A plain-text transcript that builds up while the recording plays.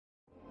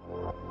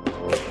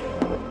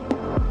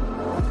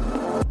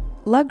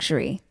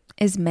Luxury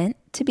is meant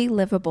to be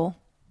livable.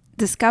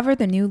 Discover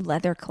the new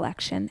leather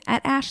collection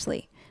at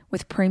Ashley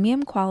with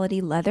premium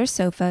quality leather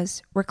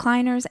sofas,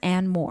 recliners,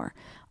 and more,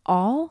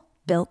 all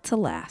built to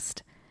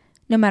last.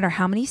 No matter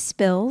how many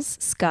spills,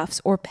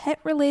 scuffs, or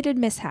pet-related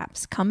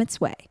mishaps come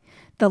its way,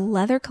 the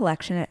leather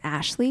collection at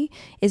Ashley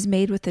is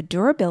made with the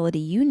durability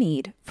you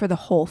need for the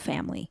whole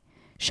family.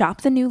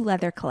 Shop the new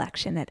leather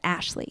collection at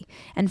Ashley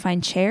and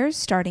find chairs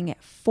starting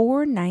at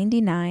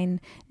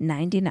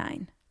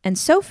 $499.99 and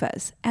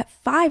sofas at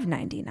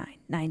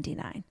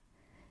 $599.99.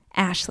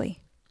 Ashley,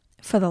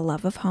 for the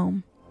love of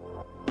home.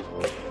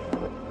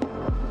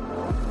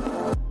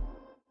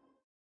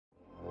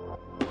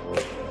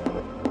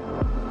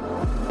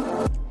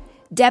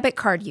 Debit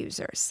card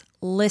users,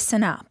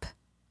 listen up.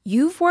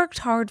 You've worked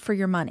hard for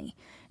your money.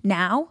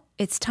 Now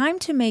it's time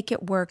to make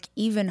it work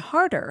even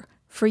harder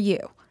for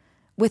you.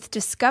 With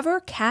Discover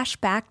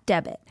Cashback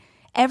Debit,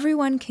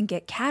 everyone can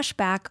get cash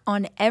back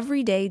on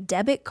everyday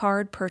debit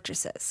card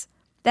purchases.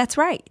 That's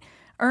right.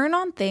 Earn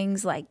on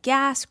things like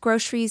gas,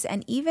 groceries,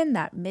 and even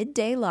that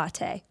midday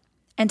latte.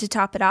 And to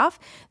top it off,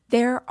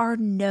 there are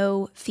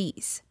no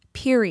fees,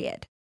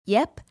 period.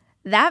 Yep,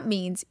 that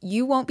means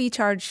you won't be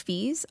charged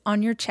fees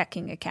on your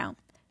checking account.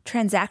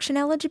 Transaction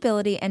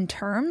eligibility and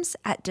terms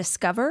at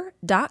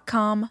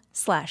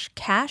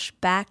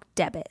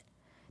discover.com/cashbackdebit.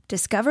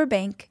 Discover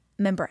Bank,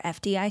 member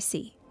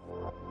FDIC.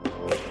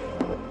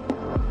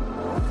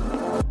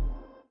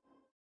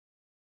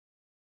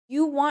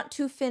 You want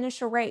to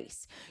finish a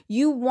race.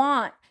 You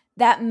want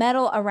that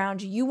medal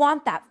around you. You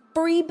want that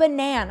free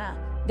banana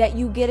that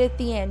you get at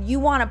the end. You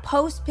want to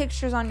post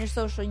pictures on your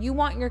social. You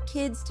want your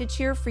kids to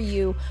cheer for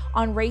you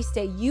on race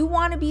day. You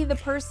want to be the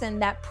person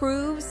that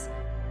proves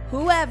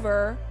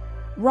whoever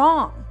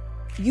wrong.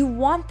 You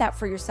want that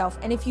for yourself.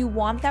 And if you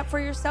want that for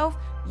yourself,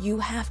 you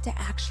have to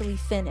actually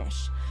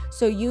finish.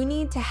 So you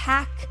need to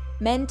hack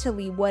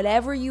mentally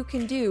whatever you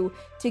can do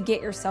to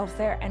get yourself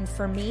there. And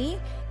for me,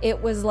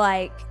 it was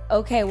like,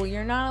 okay, well,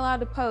 you're not allowed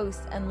to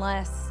post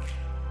unless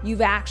you've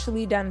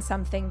actually done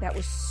something that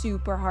was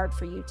super hard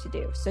for you to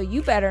do. So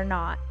you better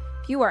not.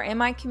 If you are in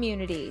my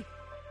community,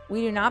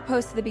 we do not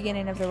post at the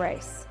beginning of the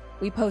race.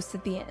 We post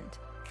at the end.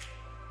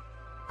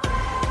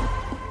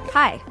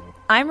 Hi,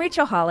 I'm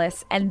Rachel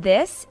Hollis, and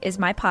this is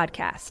my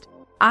podcast.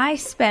 I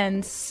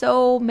spend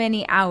so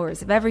many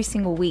hours of every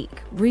single week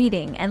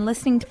reading and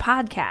listening to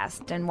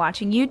podcasts and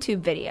watching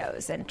YouTube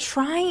videos and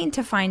trying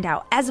to find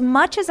out as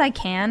much as I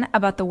can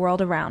about the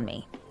world around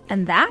me.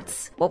 And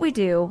that's what we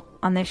do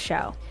on this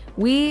show.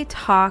 We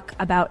talk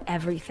about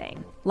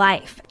everything,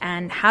 life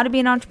and how to be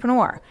an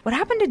entrepreneur. What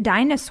happened to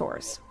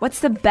dinosaurs?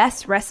 What's the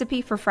best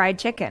recipe for fried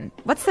chicken?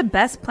 What's the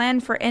best plan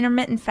for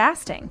intermittent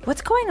fasting?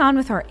 What's going on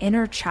with our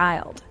inner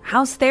child?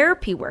 How's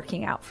therapy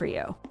working out for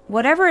you?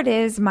 Whatever it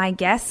is my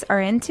guests are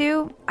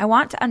into, I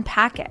want to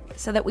unpack it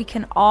so that we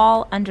can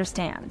all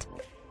understand.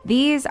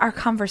 These are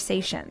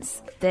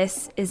conversations.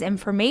 This is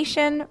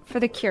information for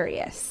the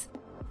curious.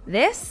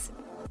 This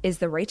is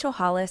the Rachel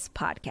Hollis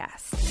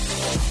Podcast.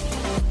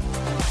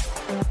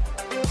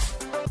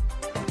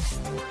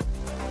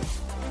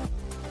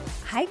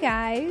 Hi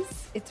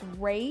guys, it's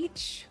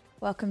Rach.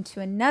 Welcome to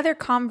another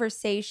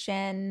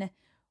conversation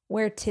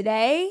where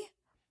today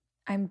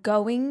I'm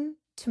going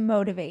to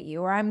motivate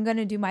you, or I'm going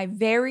to do my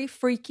very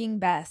freaking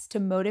best to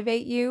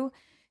motivate you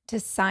to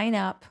sign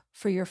up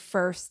for your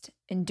first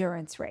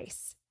endurance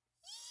race.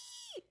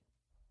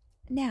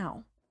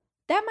 Now,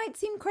 that might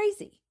seem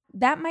crazy.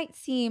 That might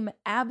seem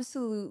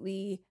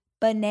absolutely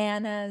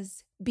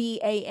bananas,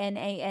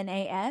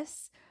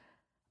 bananas.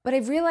 But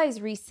I've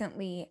realized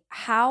recently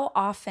how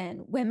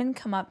often women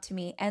come up to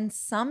me, and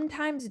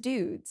sometimes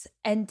dudes,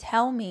 and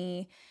tell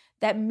me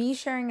that me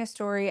sharing a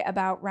story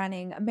about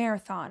running a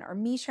marathon or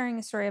me sharing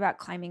a story about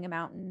climbing a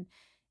mountain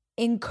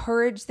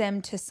encourage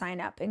them to sign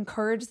up,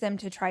 encourage them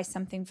to try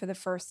something for the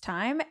first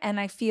time. And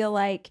I feel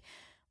like,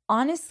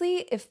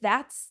 honestly, if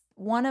that's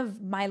one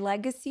of my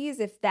legacies,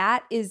 if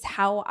that is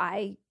how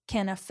I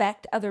can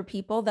affect other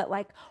people, that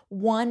like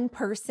one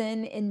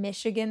person in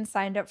Michigan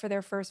signed up for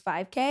their first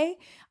 5K,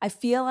 I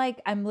feel like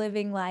I'm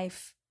living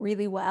life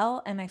really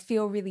well, and I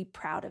feel really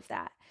proud of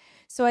that.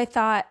 So I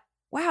thought,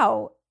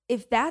 wow,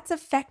 if that's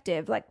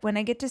effective, like when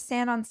I get to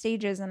stand on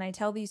stages and I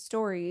tell these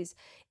stories,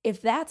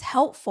 if that's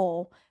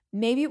helpful,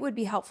 maybe it would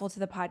be helpful to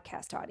the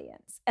podcast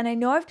audience. And I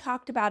know I've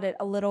talked about it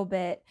a little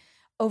bit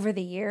over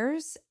the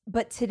years,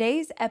 but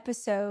today's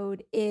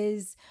episode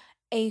is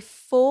a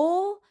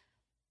full,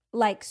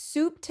 like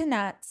soup to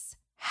nuts,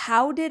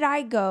 how did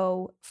I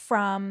go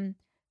from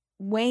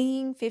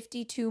weighing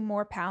 52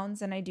 more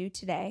pounds than I do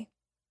today,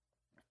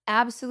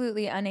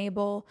 absolutely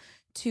unable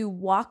to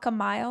walk a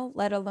mile,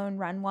 let alone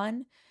run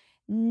one,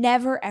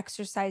 never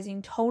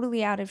exercising,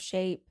 totally out of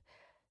shape,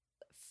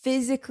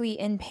 physically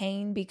in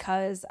pain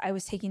because I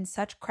was taking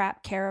such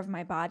crap care of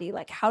my body.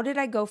 Like, how did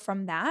I go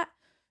from that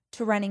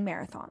to running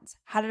marathons?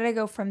 How did I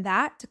go from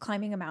that to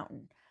climbing a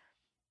mountain?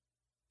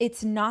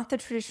 It's not the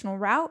traditional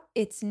route.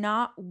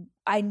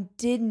 I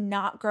did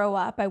not grow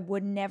up. I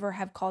would never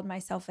have called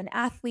myself an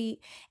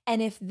athlete.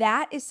 And if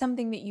that is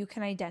something that you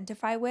can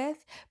identify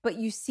with, but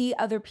you see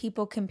other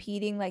people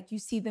competing, like you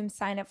see them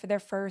sign up for their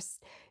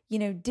first,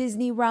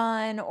 Disney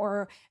run,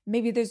 or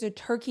maybe there's a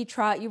turkey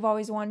trot you've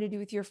always wanted to do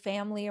with your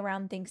family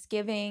around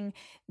Thanksgiving,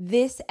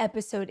 this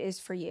episode is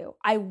for you.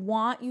 I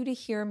want you to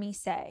hear me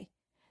say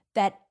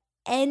that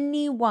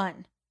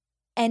anyone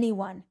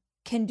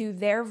can do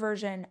their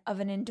version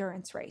of an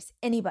endurance race.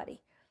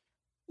 Anybody.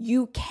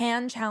 You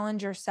can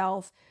challenge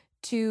yourself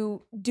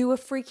to do a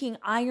freaking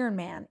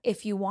Ironman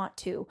if you want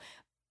to,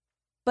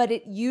 but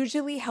it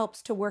usually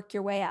helps to work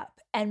your way up.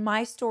 And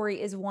my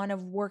story is one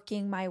of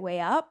working my way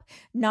up,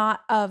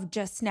 not of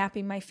just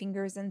snapping my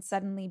fingers and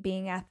suddenly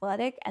being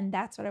athletic. And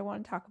that's what I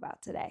want to talk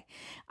about today.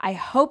 I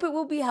hope it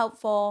will be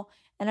helpful.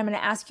 And I'm going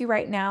to ask you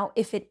right now,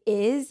 if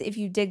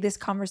you dig this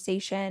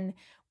conversation,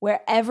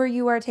 wherever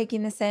you are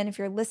taking this in, if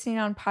you're listening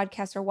on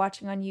podcast or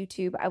watching on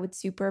YouTube, I would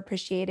super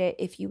appreciate it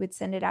if you would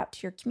send it out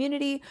to your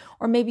community,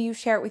 or maybe you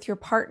share it with your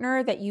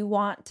partner that you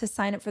want to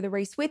sign up for the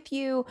race with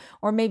you,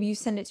 or maybe you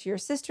send it to your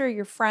sister,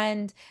 your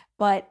friend.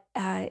 But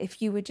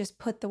if you would just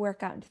put the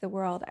work out into the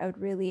world, I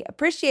would really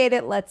appreciate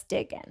it. Let's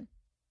dig in.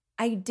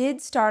 I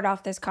did start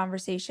off this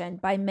conversation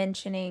by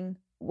mentioning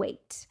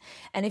weight.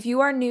 And if you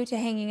are new to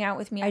hanging out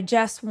with me, I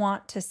just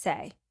want to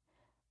say,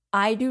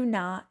 I do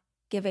not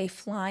give a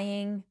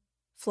flying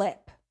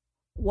flip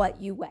what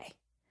you weigh.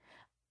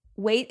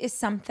 Weight is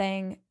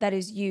something that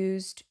is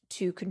used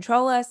to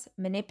control us,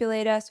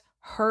 manipulate us,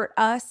 hurt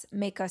us,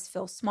 make us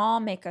feel small,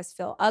 make us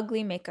feel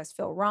ugly, make us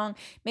feel wrong,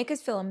 make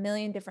us feel a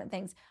million different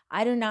things.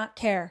 I do not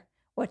care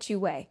what you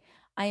weigh.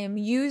 I am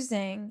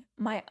using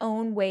my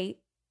own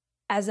weight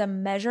as a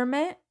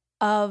measurement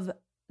of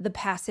the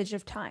passage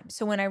of time.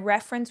 So when I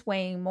reference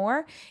weighing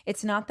more,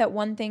 it's not that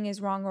one thing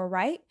is wrong or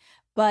right,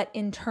 but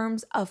in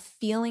terms of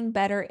feeling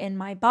better in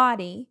my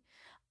body,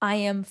 I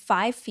am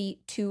 5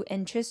 feet 2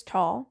 inches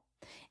tall.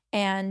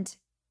 And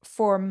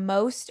for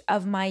most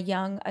of my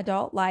young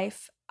adult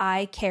life,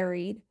 I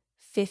carried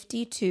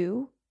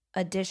 52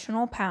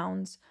 additional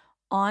pounds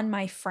on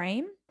my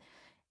frame.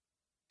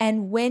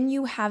 And when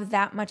you have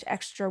that much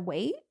extra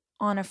weight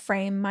on a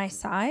frame my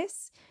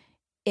size,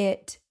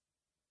 it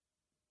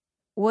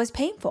was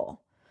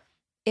painful.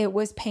 It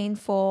was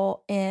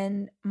painful,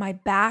 and my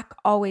back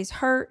always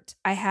hurt.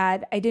 I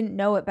didn't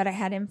know it, but I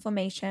had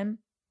inflammation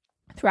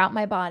throughout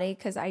my body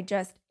because I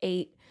just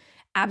ate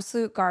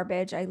absolute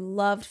garbage. I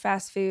loved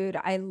fast food.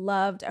 I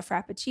loved a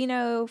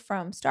Frappuccino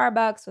from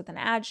Starbucks with an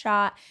ad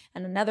shot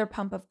and another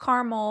pump of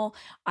caramel.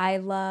 I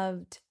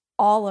loved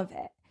all of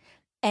it.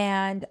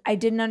 And I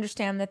didn't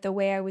understand that the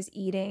way I was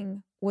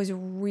eating was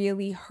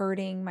really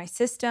hurting my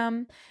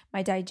system.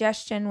 My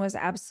digestion was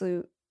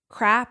absolute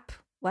crap.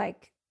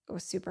 Like, I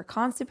was super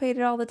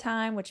constipated all the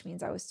time, which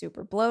means I was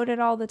super bloated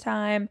all the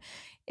time.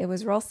 It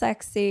was real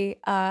sexy.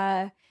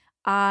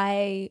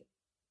 I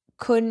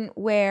couldn't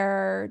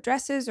wear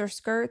dresses or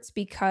skirts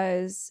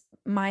because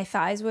my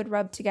thighs would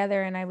rub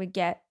together and I would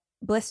get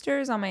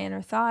blisters on my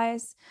inner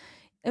thighs.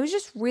 It was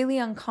just really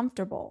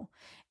uncomfortable.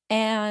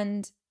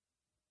 And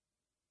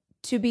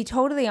to be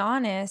totally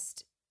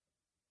honest,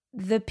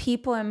 the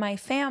people in my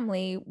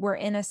family were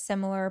in a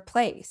similar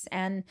place,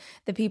 and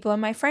the people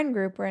in my friend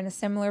group were in a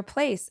similar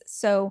place.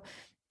 So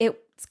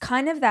it's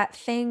kind of that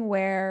thing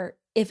where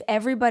if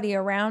everybody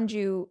around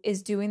you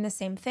is doing the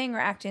same thing or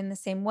acting the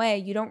same way,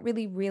 you don't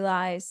really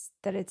realize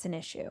that it's an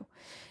issue.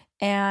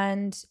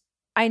 And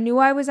I knew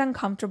I was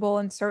uncomfortable,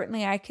 and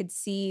certainly I could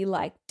see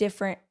like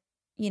different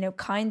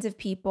kinds of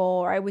people,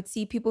 or I would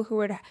see people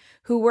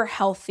who were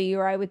healthy,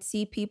 or I would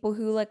see people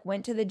who like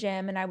went to the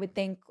gym, and I would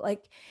think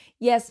like,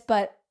 yes,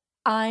 but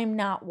I'm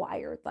not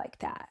wired like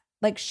that.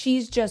 Like,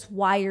 she's just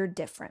wired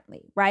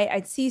differently, right?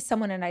 I'd see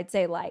someone and I'd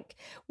say like,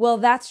 well,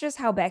 that's just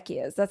how Becky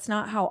is. That's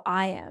not how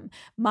I am.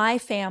 My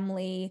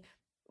family,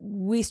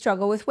 we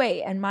struggle with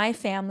weight, and my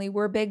family,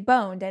 we're big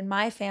boned, and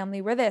my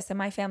family, we're this, and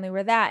my family,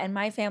 we're that, and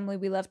my family,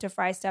 we love to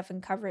fry stuff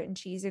and cover it in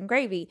cheese and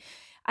gravy.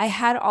 I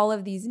had all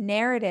of these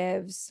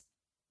narratives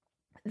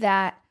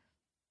that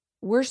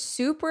were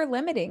super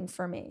limiting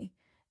for me,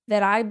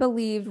 that I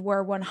believed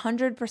were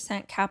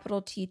 100%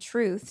 capital T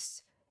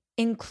truths,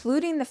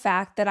 including the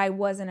fact that I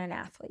wasn't an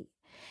athlete.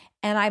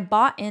 And I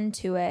bought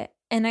into it.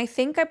 And I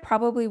think I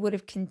probably would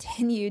have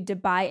continued to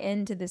buy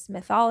into this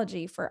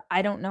mythology for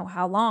I don't know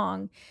how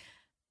long,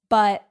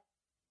 but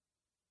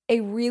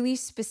a really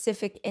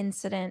specific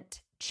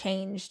incident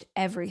changed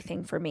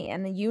everything for me.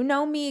 And you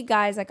know me,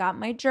 guys, I got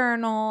my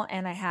journal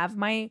and I have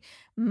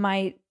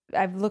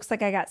it looks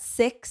like I got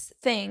 6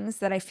 things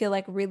that I feel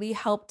like really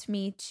helped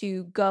me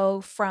to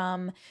go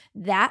from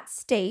that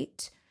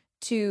state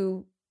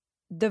to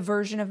the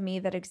version of me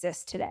that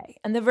exists today.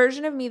 And the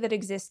version of me that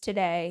exists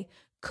today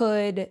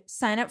could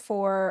sign up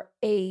for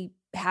a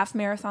half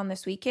marathon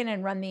this weekend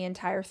and run the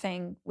entire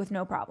thing with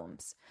no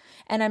problems.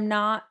 And I'm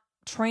not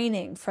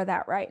training for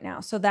that right now.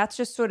 So that's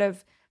just sort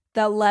of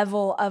the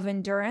level of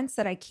endurance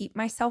that I keep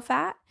myself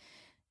at.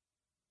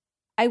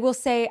 I will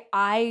say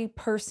I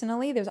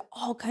personally, there's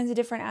all kinds of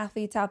different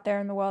athletes out there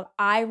in the world.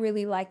 I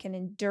really like an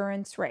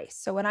endurance race.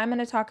 So what I'm going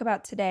to talk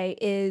about today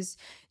is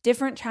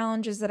different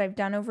challenges that I've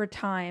done over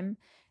time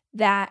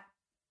that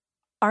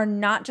are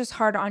not just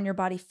hard on your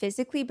body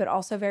physically, but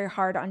also very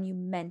hard on you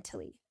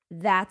mentally.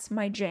 That's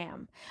my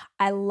jam.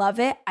 I love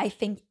it. I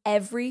think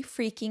every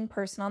freaking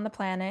person on the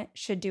planet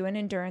should do an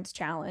endurance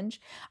challenge.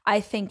 I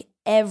think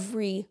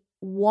every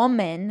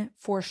woman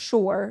for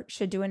sure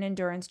should do an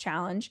endurance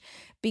challenge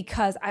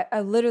because I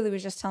literally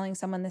was just telling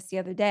someone this the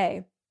other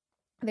day.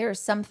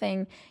 There's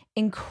something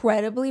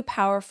incredibly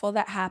powerful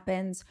that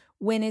happens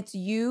when it's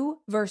you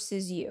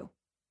versus you.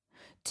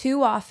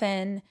 Too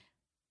often,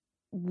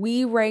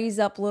 we raise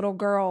up little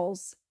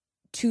girls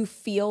to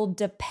feel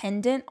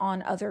dependent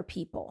on other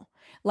people.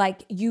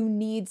 Like you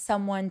need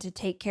someone to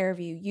take care of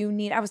you.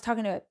 I was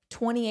talking to a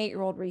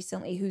 28-year-old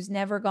recently who's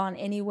never gone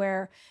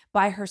anywhere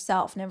by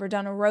herself, never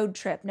done a road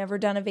trip, never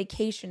done a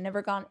vacation,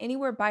 never gone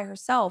anywhere by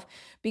herself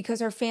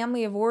because her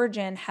family of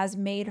origin has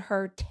made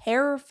her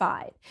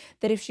terrified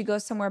that if she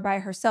goes somewhere by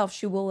herself,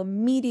 she will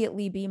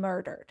immediately be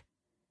murdered.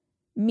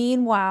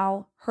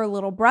 Meanwhile, her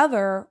little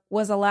brother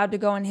was allowed to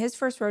go on his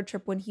first road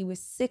trip when he was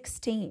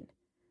 16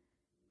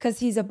 because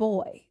he's a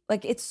boy.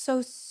 Like, it's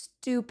so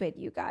stupid,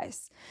 you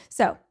guys.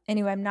 So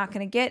anyway, I'm not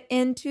going to get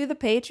into the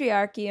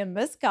patriarchy in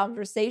this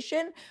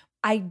conversation.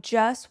 I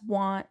just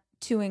want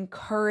to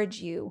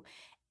encourage you.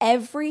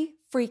 Every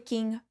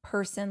freaking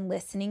person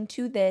listening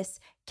to this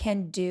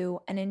can do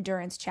an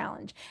endurance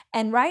challenge.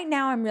 And right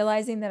now I'm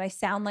realizing that I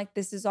sound like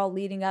this is all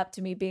leading up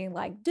to me being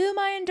like, do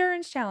my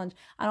endurance challenge.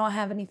 I don't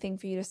have anything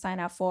for you to sign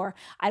up for.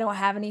 I don't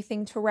have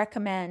anything to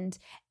recommend.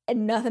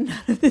 And none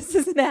of this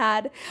is an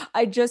ad.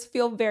 I just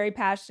feel very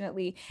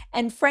passionately.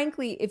 And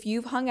frankly, if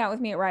you've hung out with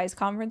me at Rise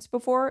Conference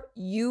before,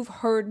 you've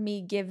heard me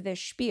give this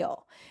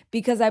spiel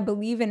because I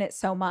believe in it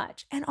so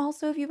much. And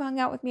also, if you've hung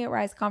out with me at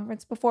Rise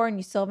Conference before and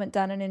you still haven't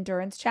done an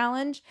endurance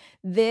challenge,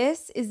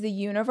 this is the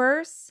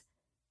universe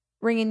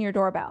ringing your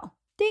doorbell.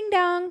 Ding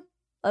dong.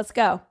 Let's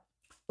go.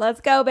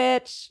 Let's go,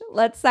 bitch.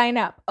 Let's sign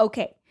up.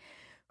 Okay.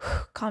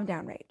 Calm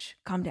down, Rach.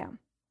 Calm down.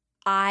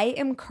 I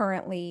am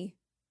currently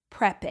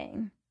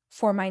prepping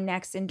for my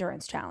next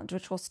endurance challenge,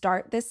 which will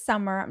start this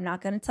summer. I'm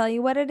not going to tell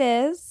you what it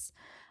is.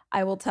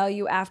 I will tell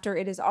you after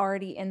it is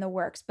already in the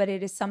works, but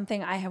it is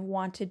something I have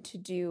wanted to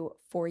do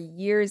for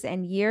years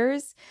and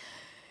years.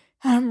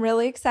 I'm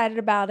really excited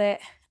about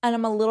it. And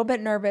I'm a little bit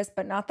nervous,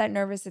 but not that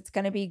nervous. It's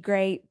going to be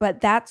great.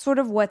 But that's sort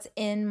of what's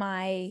in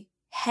my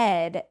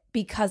head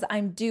because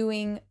I'm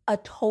doing a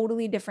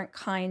totally different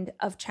kind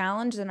of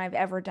challenge than I've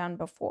ever done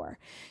before.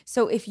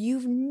 So if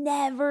you've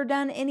never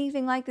done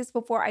anything like this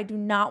before, I do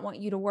not want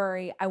you to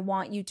worry. I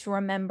want you to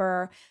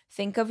remember,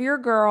 think of your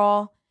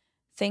girl,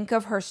 think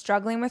of her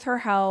struggling with her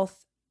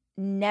health,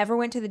 never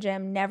went to the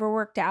gym, never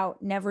worked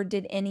out, never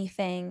did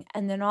anything.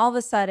 And then all of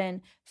a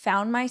sudden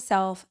found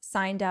myself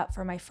signed up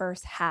for my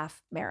first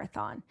half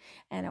marathon.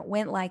 And it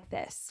went like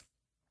this.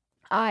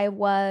 I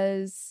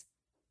was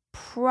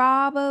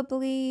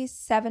probably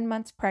 7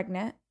 months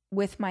pregnant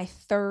with my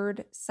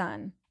third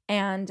son.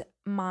 And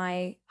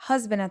my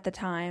husband at the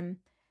time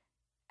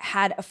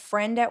had a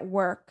friend at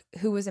work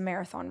who was a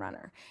marathon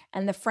runner.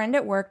 And the friend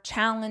at work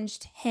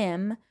challenged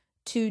him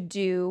to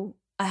do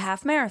a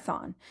half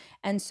marathon.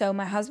 And so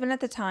my husband at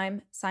the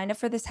time signed up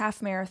for this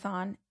half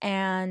marathon.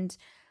 And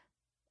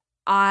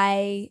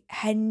I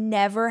had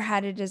never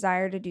had a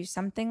desire to do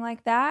something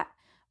like that.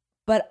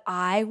 But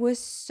I was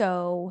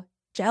so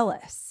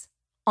jealous.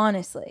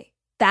 Honestly,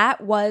 that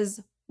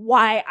was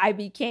why I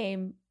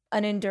became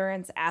an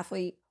endurance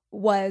athlete,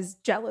 was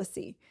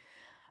jealousy.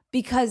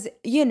 Because,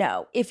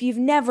 if you've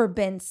never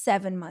been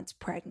 7 months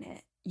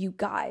pregnant, you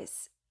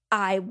guys,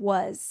 I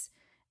was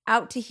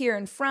out to here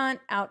in front,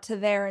 out to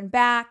there and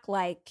back.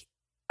 Like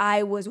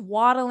I was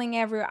waddling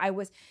everywhere.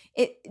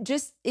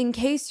 Just in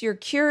case you're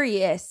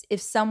curious, if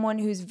someone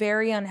who's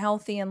very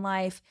unhealthy in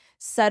life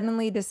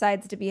suddenly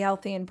decides to be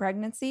healthy in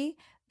pregnancy,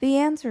 the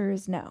answer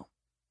is no.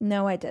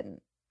 No, I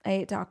didn't. I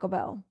ate Taco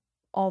Bell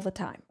all the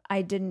time.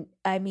 Didn't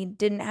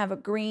have a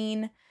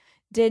green,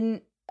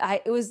 it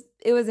was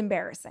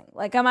embarrassing.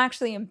 Like I'm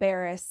actually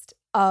embarrassed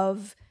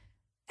of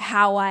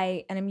how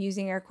and I'm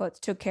using air quotes,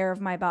 took care of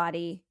my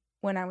body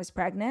when I was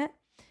pregnant.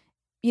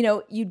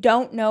 You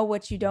don't know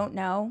what you don't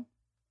know.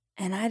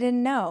 And I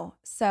didn't know.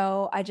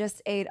 So I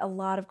just ate a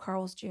lot of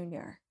Carl's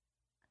Jr.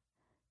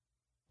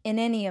 In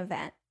any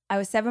event, I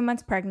was 7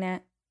 months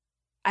pregnant.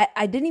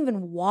 I didn't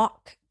even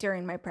walk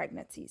during my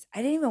pregnancies. I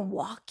didn't even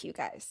walk, you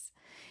guys.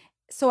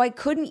 So I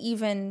couldn't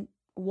even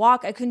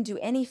walk. I couldn't do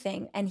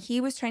anything. And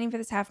he was training for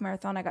this half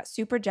marathon. I got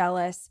super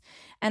jealous.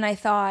 And I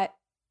thought,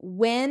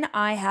 when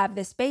I have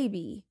this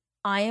baby,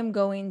 I am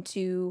going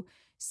to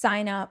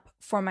sign up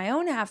for my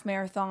own half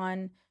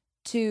marathon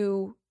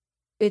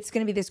it's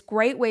going to be this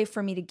great way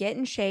for me to get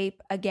in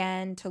shape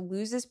again, to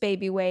lose this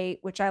baby weight,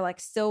 which I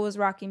still was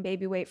rocking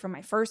baby weight for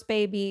my first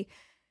baby.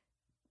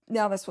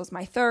 Now this was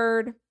my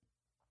third.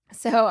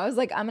 So I was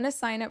like, I'm going to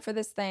sign up for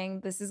this thing.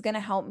 This is going to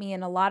help me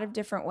in a lot of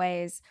different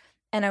ways.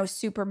 And I was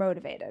super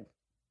motivated.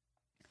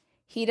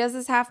 He does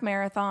this half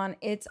marathon.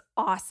 It's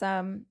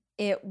awesome.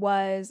 It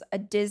was a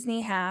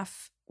Disney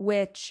half,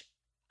 which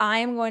I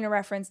am going to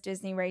reference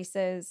Disney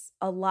races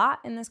a lot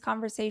in this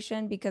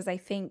conversation because I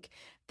think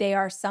they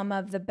are some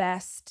of the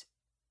best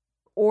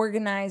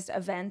organized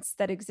events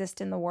that exist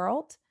in the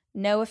world.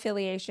 No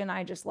affiliation.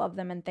 I just love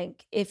them and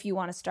think if you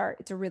want to start,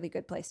 it's a really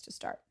good place to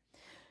start.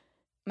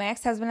 My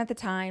ex-husband at the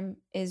time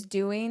is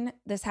doing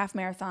this half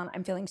marathon.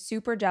 I'm feeling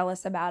super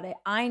jealous about it.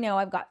 I know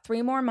I've got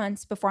 3 more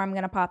months before I'm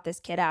going to pop this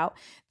kid out.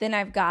 Then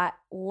I've got,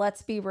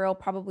 let's be real,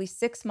 probably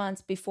 6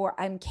 months before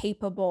I'm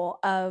capable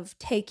of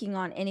taking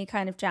on any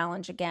kind of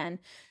challenge again.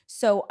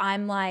 So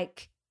I'm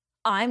like,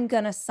 I'm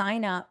going to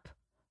sign up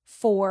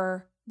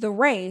for the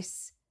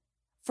race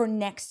for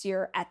next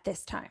year at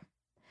this time.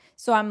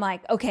 So I'm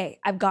like, okay,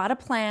 I've got a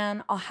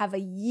plan. I'll have a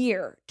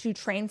year to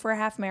train for a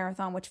half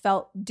marathon, which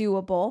felt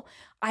doable.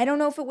 I don't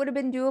know if it would have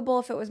been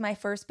doable if it was my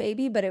first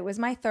baby, but it was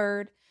my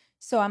third.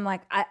 So I'm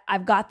like,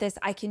 I've got this.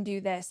 I can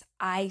do this.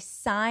 I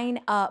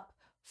sign up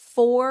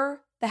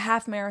for the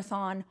half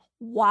marathon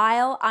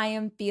while I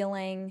am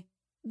feeling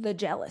the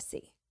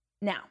jealousy.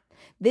 Now,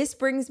 this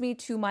brings me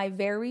to my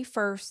very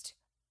first,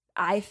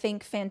 I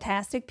think,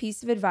 fantastic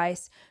piece of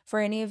advice for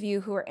any of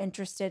you who are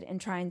interested in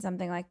trying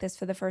something like this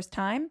for the first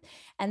time.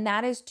 And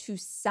that is to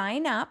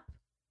sign up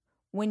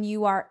when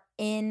you are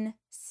in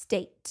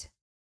state.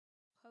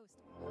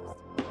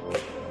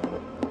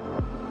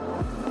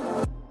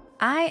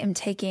 I am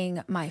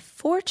taking my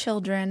 4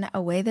 children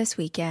away this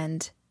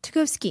weekend to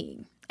go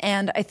skiing.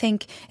 And I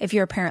think if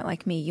you're a parent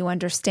like me, you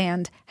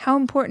understand how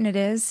important it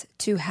is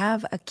to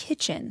have a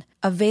kitchen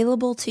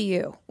available to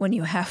you when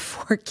you have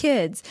 4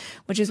 kids,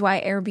 which is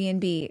why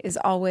Airbnb is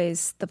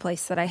always the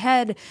place that I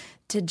head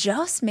to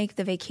just make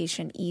the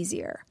vacation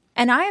easier.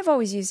 And I have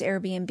always used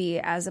Airbnb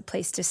as a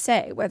place to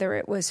stay, whether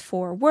it was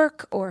for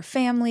work or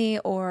family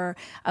or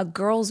a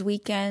girls'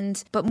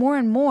 weekend. But more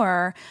and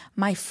more,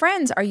 my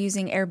friends are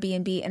using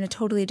Airbnb in a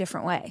totally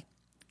different way,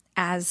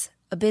 as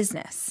a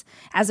business,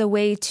 as a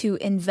way to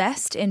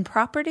invest in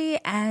property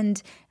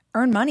and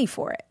earn money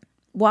for it.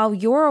 While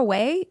you're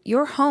away,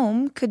 your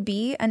home could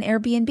be an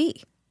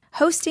Airbnb.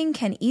 Hosting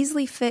can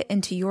easily fit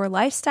into your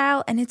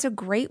lifestyle, and it's a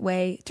great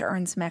way to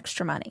earn some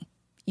extra money.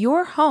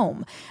 Your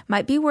home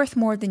might be worth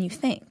more than you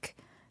think.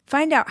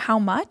 Find out how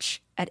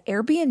much at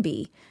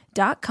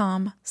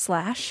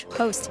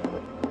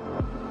airbnb.com/hosting.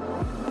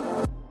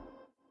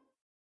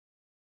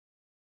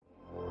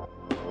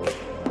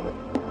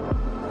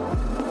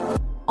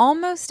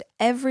 Almost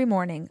every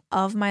morning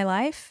of my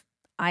life,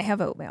 I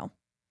have oatmeal.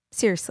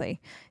 Seriously,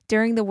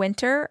 during the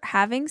winter,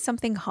 having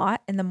something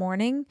hot in the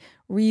morning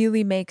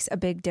really makes a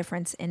big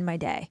difference in my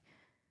day.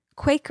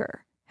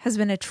 Quaker has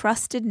been a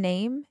trusted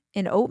name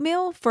in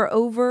oatmeal for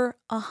over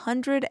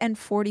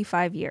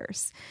 145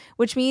 years,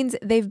 which means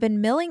they've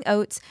been milling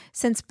oats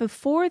since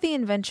before the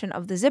invention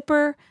of the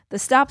zipper, the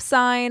stop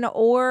sign,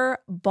 or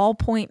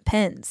ballpoint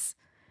pens.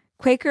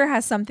 Quaker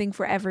has something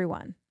for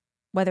everyone,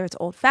 whether it's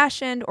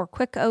old-fashioned or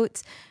quick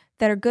oats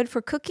that are good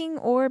for cooking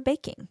or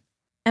baking.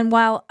 And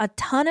while a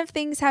ton of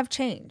things have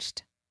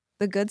changed,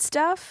 the good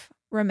stuff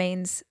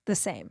remains the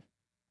same.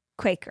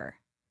 Quaker,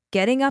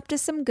 getting up to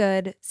some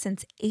good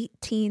since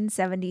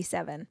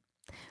 1877.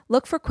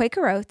 Look for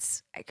Quaker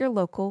Oats at your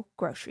local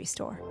grocery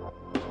store.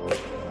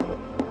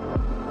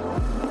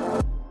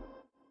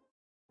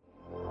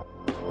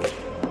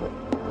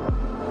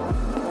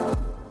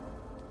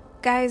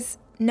 Guys,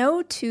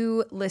 no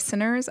 2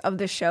 listeners of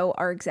the show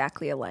are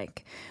exactly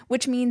alike,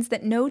 which means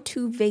that no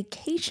 2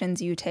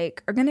 vacations you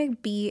take are going to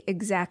be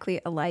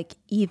exactly alike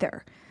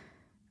either.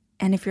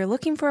 And if you're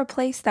looking for a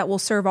place that will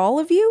serve all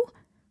of you,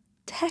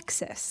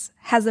 Texas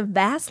has a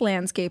vast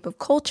landscape of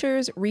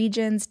cultures,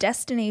 regions,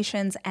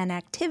 destinations, and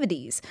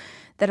activities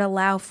that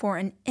allow for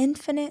an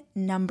infinite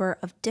number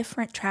of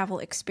different travel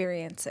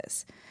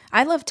experiences.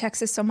 I love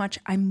Texas so much,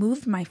 I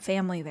moved my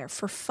family there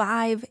for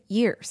 5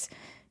 years.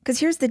 Because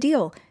here's the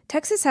deal,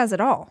 Texas has it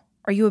all.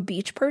 Are you a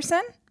beach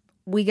person?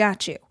 We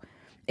got you.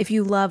 If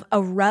you love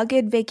a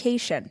rugged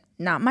vacation,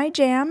 not my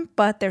jam,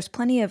 but there's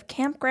plenty of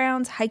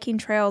campgrounds, hiking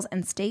trails,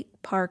 and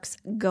state parks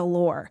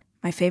galore.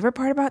 My favorite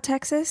part about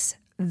Texas?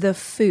 The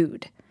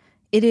food.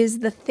 It is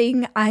the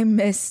thing I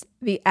miss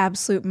the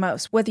absolute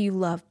most. Whether you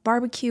love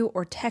barbecue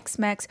or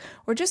Tex-Mex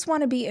or just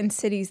want to be in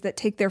cities that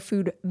take their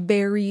food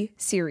very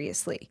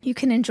seriously, you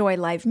can enjoy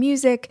live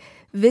music,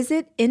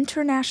 visit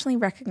internationally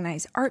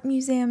recognized art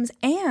museums,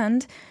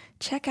 and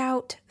check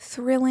out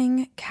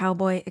thrilling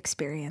cowboy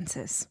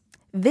experiences.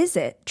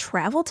 Visit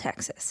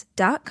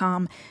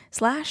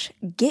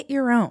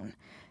traveltexas.com/getyourown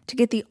to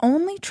get the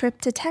only trip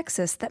to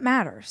Texas that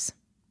matters.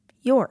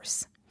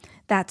 Yours.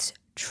 That's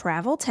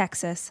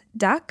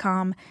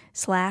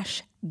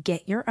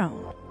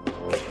traveltexas.com/getyourown.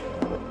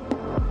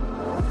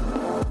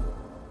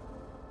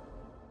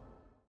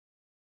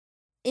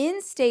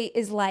 In-state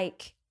is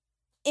like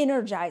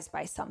energized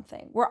by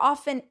something. We're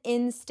often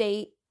in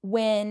state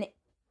when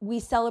we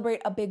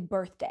celebrate a big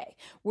birthday.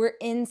 We're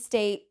in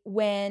state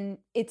when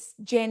it's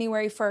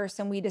January 1st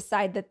and we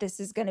decide that this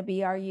is going to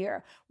be our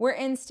year. We're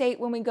in state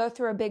when we go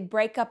through a big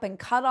breakup and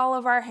cut all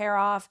of our hair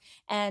off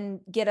and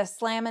get a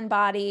slamming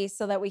body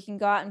so that we can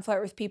go out and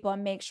flirt with people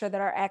and make sure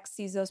that our ex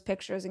sees those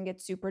pictures and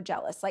gets super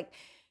jealous. Like,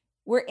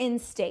 we're in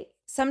state.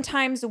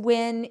 Sometimes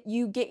when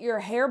you get your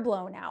hair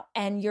blown out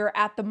and you're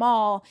at the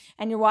mall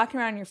and you're walking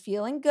around, you're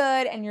feeling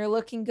good and you're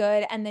looking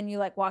good. And then you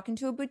like walk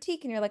into a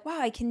boutique and you're like, wow,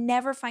 I can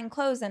never find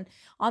clothes. And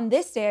on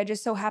this day, I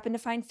just so happen to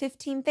find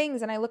 15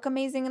 things and I look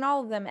amazing in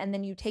all of them. And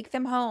then you take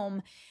them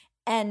home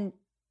and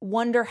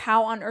wonder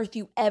how on earth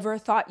you ever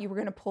thought you were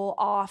going to pull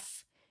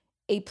off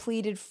a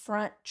pleated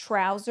front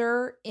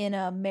trouser in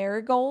a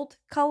marigold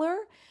color.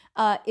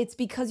 It's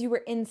because you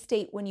were in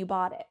state when you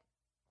bought it.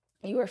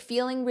 You were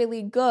feeling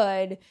really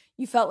good.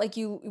 You felt like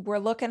you were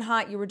looking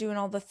hot. You were doing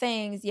all the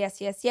things. Yes,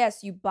 yes,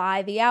 yes. You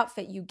buy the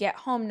outfit. You get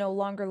home, no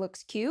longer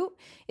looks cute.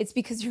 It's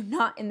because you're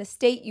not in the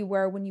state you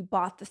were when you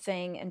bought the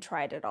thing and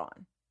tried it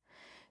on.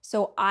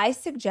 So I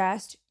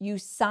suggest you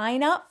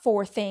sign up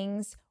for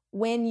things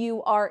when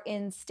you are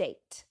in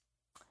state.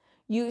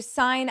 You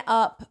sign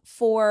up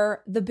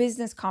for the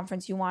business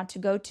conference you want to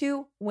go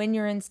to when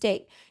you're in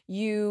state.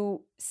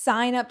 You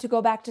sign up to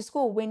go back to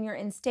school when you're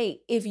in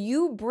state. If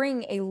you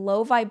bring a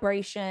low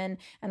vibration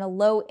and a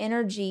low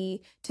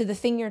energy to the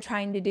thing you're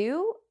trying to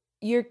do,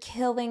 you're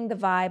killing the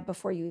vibe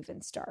before you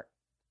even start.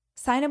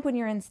 Sign up when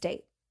you're in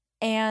state.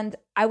 And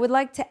I would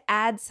like to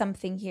add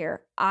something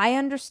here. I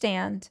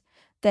understand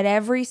that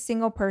every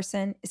single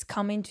person is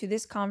coming to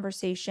this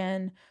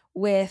conversation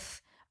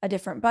with a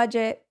different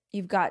budget.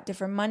 You've got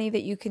different money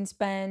that you can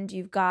spend.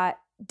 You've got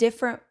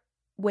different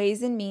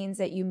ways and means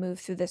that you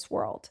move through this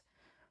world.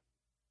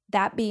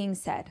 That being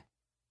said,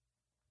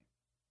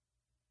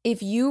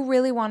 if you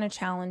really want to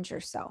challenge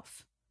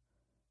yourself,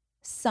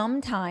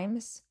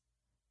 sometimes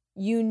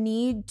you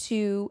need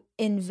to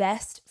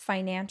invest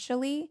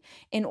financially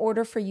in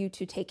order for you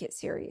to take it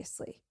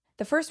seriously.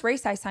 The first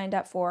race I signed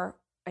up for,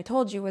 I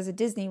told you, was a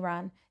Disney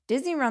run.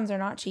 Disney runs are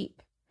not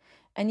cheap.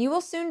 And you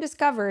will soon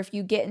discover if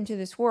you get into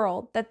this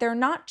world that they're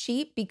not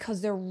cheap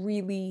because they're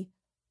really,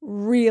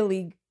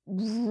 really,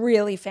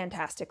 really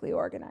fantastically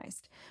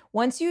organized.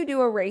 Once you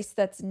do a race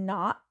that's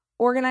not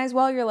organized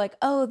well, you're like,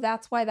 oh,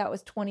 that's why that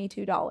was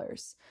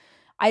 $22.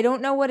 I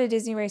don't know what a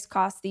Disney race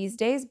costs these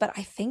days, but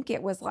I think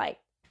it was like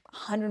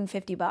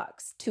 $150,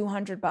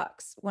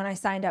 $200 when I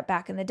signed up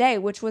back in the day,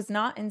 which was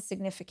not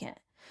insignificant.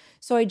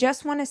 So I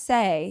just want to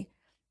say,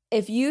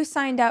 if you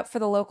signed up for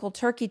the local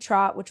turkey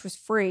trot, which was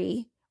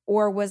free,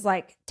 or was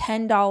like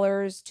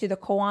 $10 to the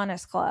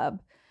Kiwanis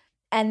Club,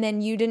 and then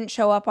you didn't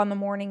show up on the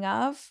morning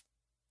of,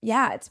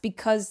 yeah, it's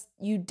because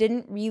you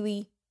didn't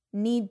really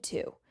need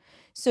to.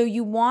 So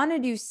you want to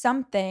do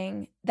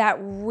something that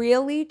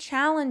really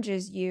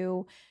challenges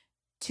you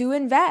to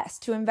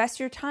invest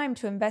your time,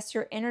 to invest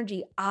your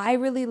energy. I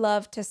really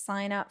love to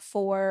sign up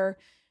for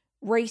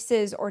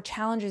races or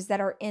challenges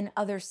that are in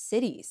other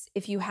cities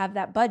if you have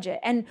that budget.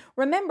 And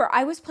remember,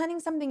 I was planning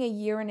something a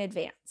year in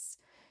advance.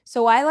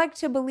 So I like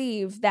to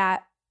believe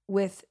that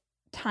with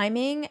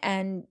timing,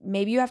 and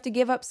maybe you have to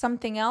give up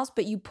something else,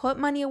 but you put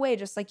money away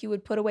just like you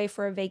would put away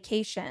for a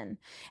vacation,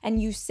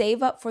 and you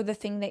save up for the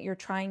thing that you're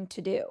trying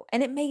to do.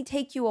 And it may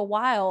take you a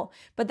while,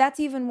 but that's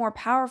even more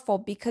powerful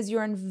because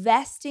you're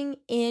investing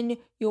in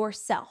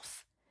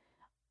yourself.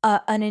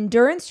 An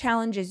endurance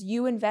challenge is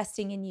you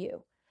investing in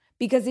you.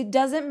 Because it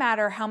doesn't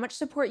matter how much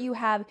support you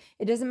have.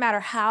 It doesn't matter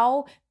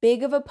how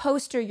big of a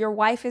poster your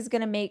wife is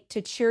going to make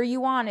to cheer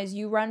you on as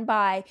you run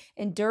by.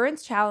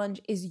 Endurance challenge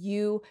is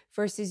you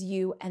versus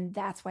you, and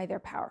that's why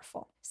they're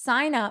powerful.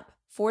 Sign up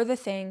for the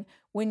thing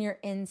when you're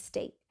in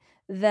state.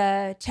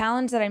 The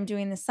challenge that I'm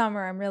doing this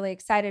summer, I'm really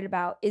excited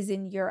about, is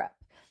in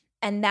Europe.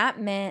 And that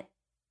meant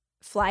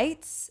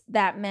flights,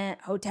 that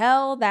meant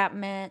hotel, that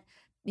meant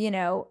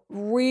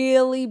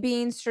really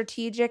being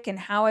strategic in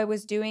how I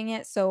was doing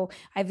it. So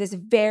I have this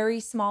very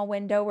small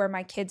window where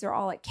my kids are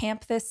all at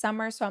camp this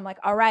summer. So I'm like,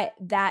 all right,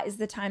 that is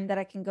the time that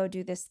I can go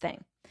do this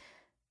thing.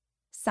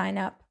 Sign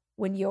up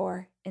when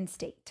you're in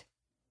state.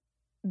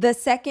 The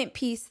second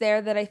piece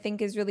there that I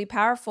think is really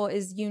powerful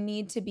is you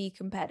need to be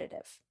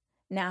competitive.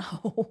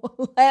 Now,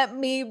 let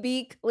me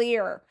be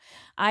clear.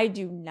 I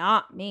do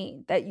not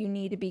mean that you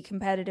need to be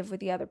competitive with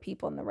the other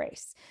people in the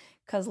race.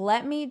 Because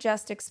let me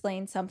just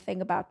explain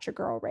something about your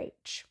girl,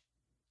 Rach.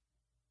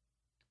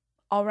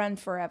 I'll run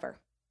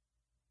forever.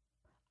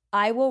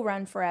 I will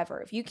run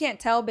forever. If you can't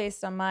tell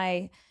based on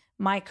my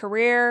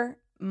career,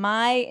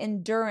 my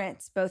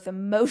endurance, both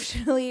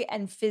emotionally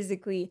and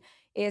physically,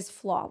 is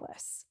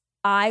flawless.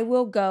 I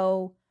will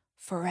go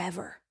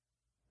forever.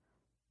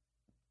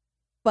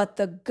 But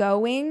the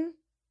going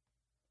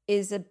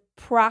is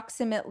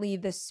approximately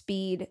the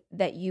speed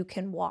that you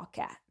can walk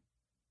at.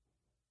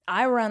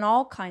 I run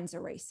all kinds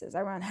of races.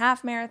 I run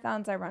half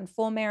marathons. I run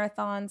full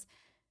marathons.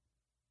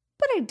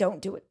 But I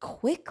don't do it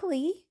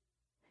quickly.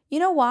 You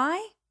know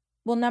why?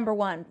 Well, number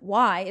one,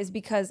 why is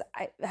because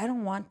I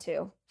don't want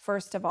to,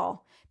 first of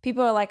all.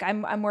 People are like,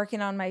 I'm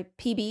working on my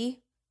PB.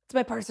 It's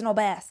my personal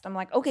best. I'm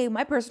like, okay,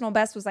 my personal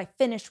best was I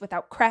finished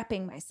without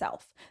crapping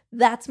myself.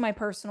 That's my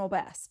personal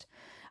best.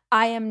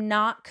 I am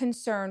not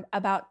concerned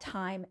about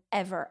time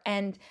ever.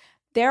 And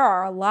there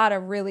are a lot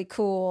of really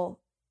cool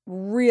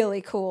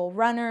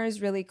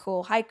runners, really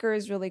cool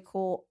hikers, really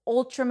cool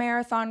ultra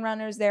marathon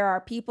runners. There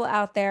are people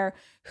out there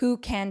who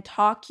can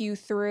talk you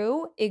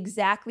through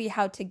exactly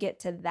how to get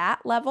to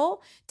that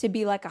level, to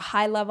be like a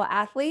high level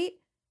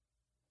athlete.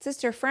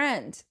 Sister,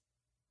 friend,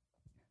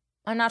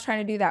 I'm not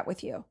trying to do that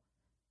with you.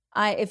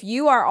 If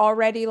you are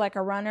already like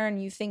a runner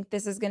and you think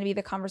this is going to be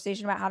the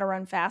conversation about how to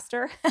run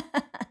faster,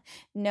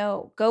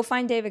 no, go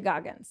find David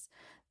Goggins.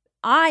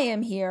 I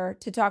am here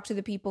to talk to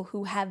the people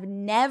who have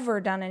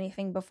never done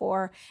anything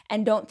before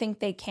and don't think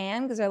they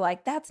can because they're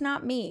like, that's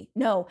not me.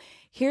 No,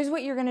 here's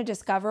what you're going to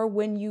discover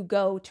when you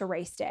go to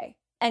race day.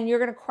 And you're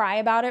going to cry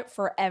about it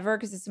forever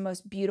because it's the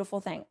most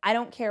beautiful thing. I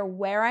don't care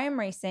where I am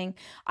racing.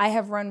 I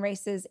have run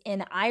races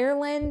in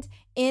Ireland,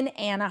 in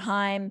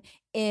Anaheim,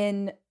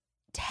 in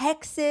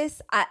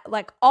Texas,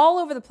 like all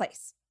over the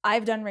place.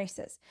 I've done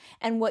races.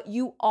 And what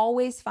you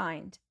always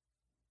find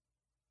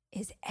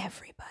is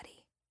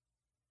everybody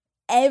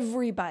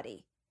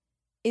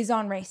is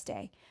on race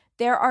day.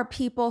 There are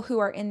people who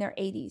are in their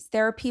 80s.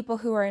 There are people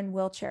who are in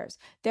wheelchairs.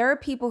 There are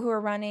people who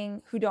are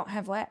running who don't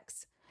have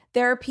legs.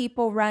 There are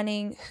people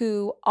running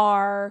who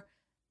are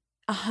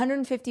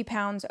 150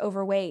 pounds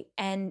overweight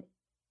and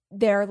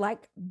they're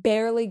like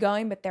barely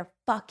going, but they're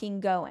fucking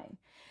going.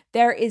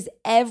 There is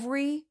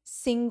every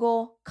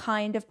single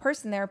kind of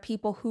person. There are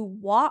people who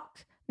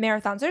walk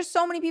marathons. There's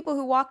so many people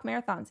who walk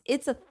marathons.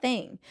 It's a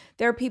thing.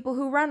 There are people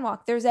who run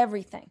walk. There's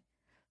everything.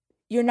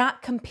 You're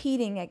not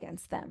competing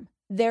against them.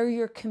 They're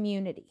your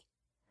community.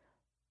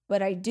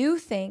 But I do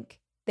think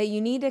that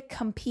you need to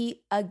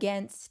compete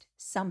against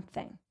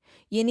something.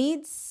 You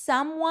need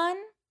someone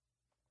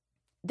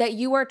that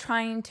you are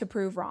trying to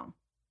prove wrong.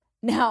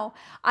 Now,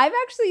 I've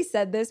actually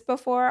said this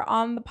before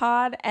on the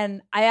pod,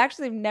 and I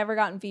actually have never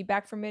gotten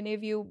feedback from any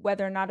of you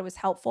whether or not it was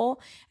helpful.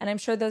 And I'm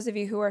sure those of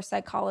you who are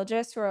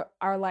psychologists who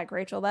are like,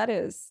 Rachel, that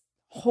is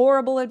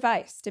horrible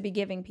advice to be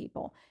giving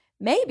people.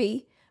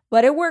 Maybe,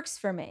 but it works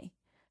for me.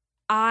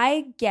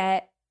 I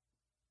get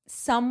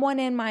someone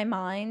in my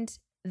mind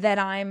that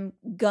I'm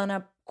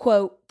gonna,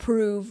 quote,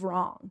 prove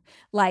wrong.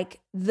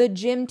 Like the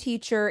gym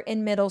teacher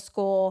in middle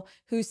school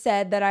who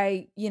said that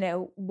I,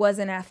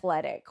 wasn't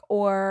athletic.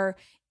 Or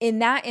in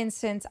that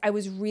instance, I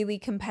was really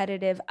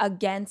competitive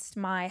against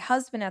my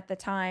husband at the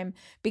time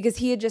because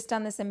he had just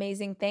done this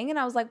amazing thing. And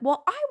I was like,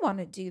 well, I want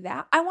to do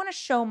that. I want to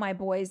show my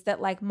boys that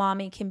like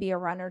mommy can be a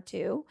runner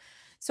too.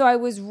 So I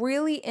was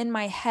really in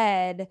my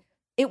head.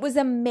 It was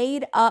a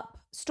made up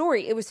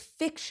story. It was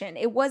fiction.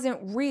 It wasn't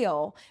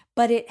real,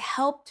 but it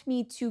helped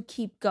me to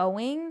keep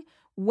going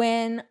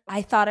when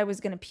I thought I was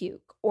going to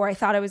puke or I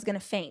thought I was going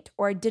to faint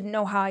or I didn't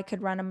know how I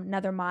could run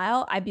another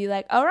mile. I'd be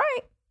like, all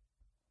right,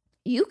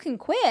 you can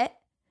quit.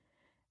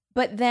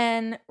 But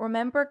then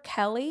remember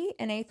Kelly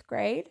in 8th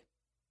grade?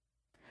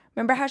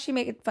 Remember how she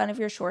made fun of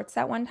your shorts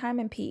that one time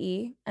in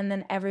PE and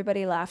then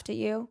everybody laughed at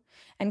you?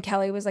 And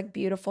Kelly was like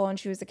beautiful and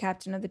she was the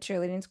captain of the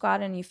cheerleading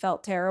squad and you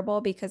felt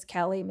terrible because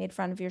Kelly made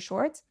fun of your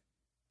shorts?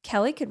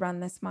 Kelly could run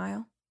this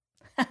mile.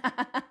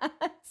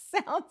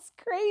 Sounds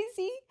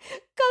crazy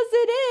because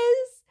it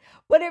is,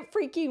 but it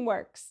freaking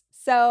works.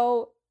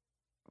 So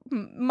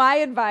my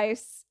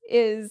advice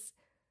is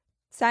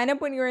sign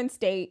up when you're in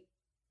state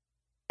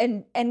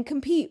and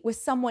compete with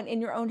someone in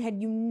your own head.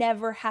 You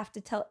never have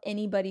to tell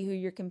anybody who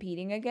you're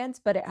competing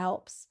against, but it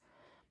helps.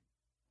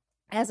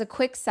 As a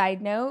quick side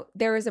note,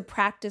 there is a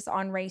practice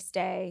on race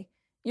day.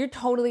 You're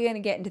totally going to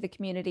get into the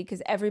community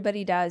because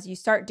everybody does. You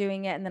start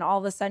doing it and then all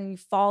of a sudden you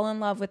fall in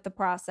love with the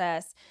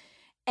process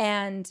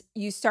and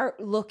you start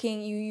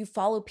looking, you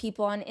follow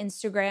people on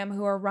Instagram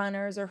who are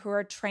runners or who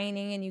are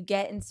training and you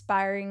get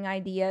inspiring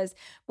ideas.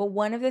 But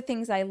one of the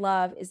things I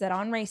love is that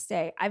on race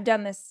day, I've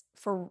done this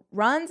for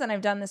runs and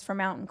I've done this for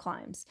mountain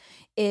climbs,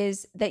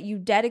 is that you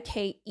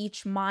dedicate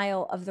each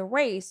mile of the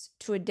race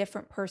to a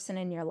different person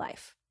in your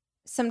life.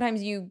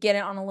 Sometimes you get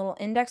it on a little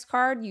index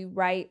card. You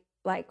write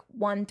like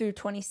 1 through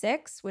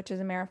 26, which is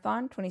a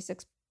marathon,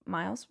 26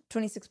 miles,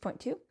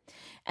 26.2.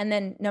 And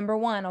then number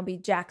 1 will be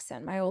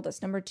Jackson, my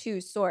oldest. Number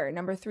 2, Sawyer.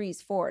 Number 3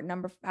 is Ford.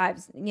 Number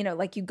 5,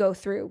 like you go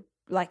through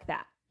like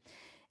that.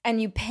 And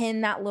you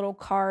pin that little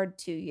card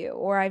to you.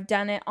 Or I've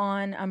done it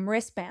on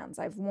wristbands.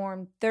 I've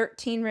worn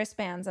 13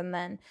 wristbands and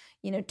then,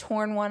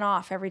 torn one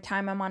off every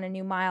time I'm on a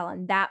new mile.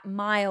 And that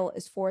mile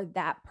is for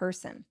that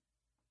person.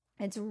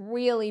 It's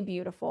really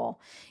beautiful.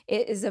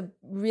 It is a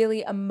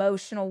really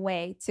emotional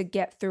way to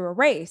get through a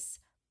race.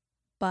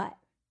 But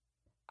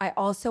I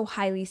also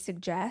highly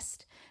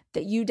suggest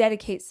that you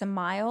dedicate some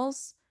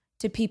miles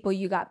to people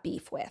you got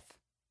beef with.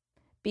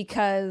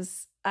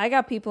 Because I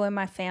got people in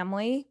my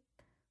family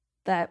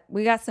that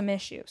we got some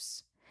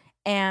issues.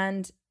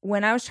 And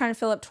when I was trying to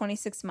fill up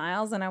 26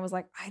 miles and I was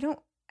like, I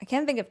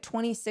can't think of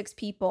 26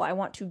 people I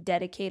want to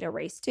dedicate a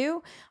race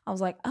to. I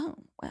was like, oh,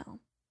 well,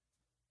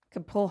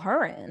 could pull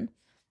her in.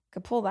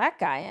 Could pull that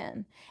guy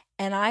in.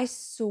 And I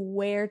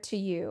swear to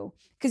you,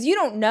 because you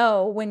don't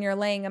know when you're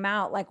laying them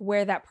out, like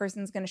where that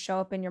person's going to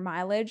show up in your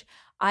mileage.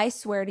 I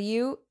swear to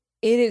you,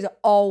 it is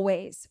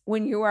always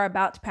when you are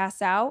about to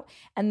pass out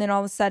and then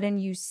all of a sudden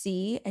you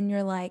see and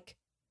you're like,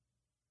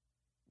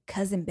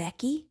 Cousin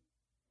Becky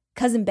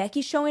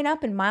showing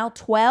up in mile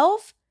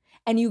 12?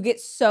 And you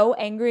get so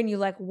angry and you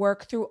like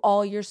work through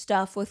all your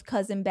stuff with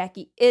Cousin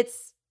Becky.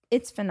 It's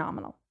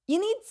phenomenal. You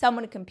need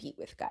someone to compete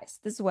with, guys.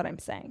 This is what I'm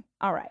saying.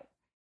 All right.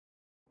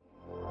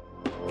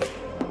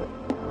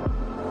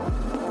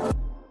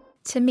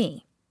 To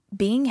me,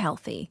 being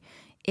healthy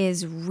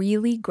is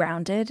really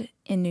grounded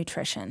in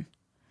nutrition.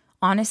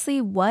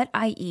 Honestly, what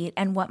I eat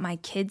and what my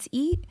kids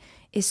eat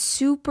is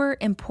super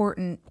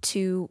important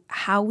to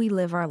how we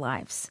live our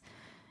lives.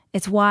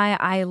 It's why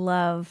I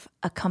love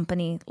a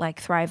company like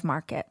Thrive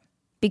Market,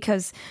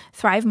 because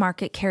Thrive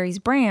Market carries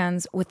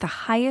brands with the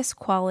highest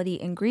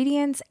quality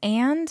ingredients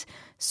and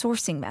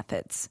sourcing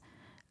methods.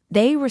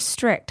 They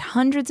restrict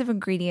hundreds of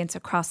ingredients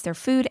across their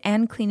food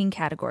and cleaning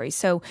categories.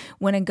 So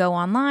when I go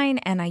online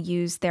and I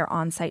use their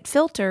on-site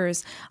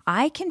filters,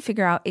 I can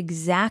figure out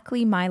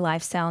exactly my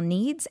lifestyle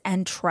needs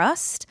and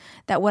trust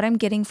that what I'm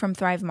getting from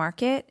Thrive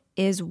Market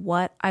is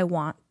what I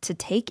want to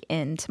take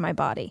into my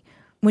body.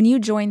 When you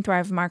join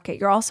Thrive Market,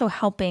 you're also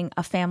helping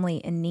a family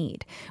in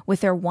need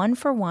with their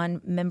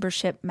 1-for-1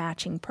 membership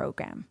matching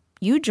program.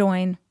 You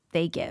join,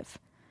 they give.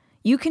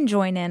 You can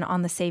join in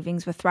on the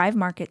savings with Thrive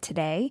Market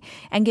today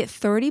and get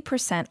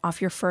 30% off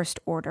your first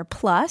order,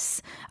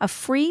 plus a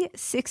free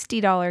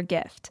 $60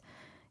 gift.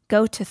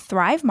 Go to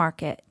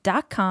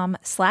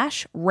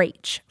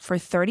thrivemarket.com/rach for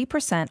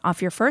 30%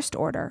 off your first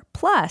order,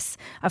 plus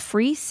a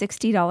free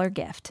 $60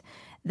 gift.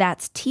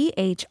 That's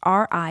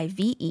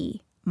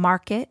THRIVE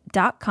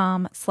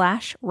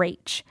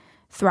market.com/rach.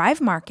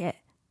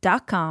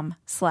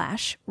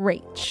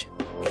 thrivemarket.com/rach.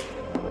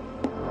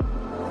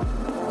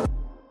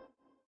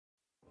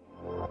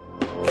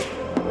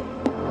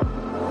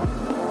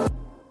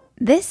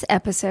 This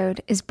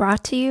episode is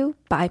brought to you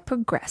by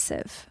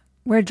Progressive,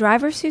 where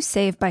drivers who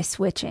save by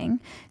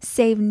switching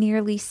save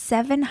nearly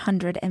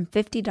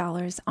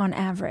 $750 on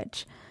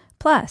average.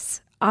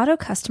 Plus, auto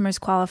customers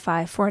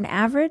qualify for an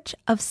average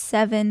of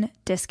 7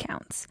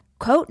 discounts.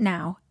 Quote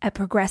now at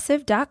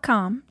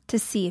progressive.com to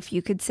see if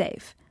you could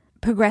save.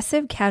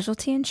 Progressive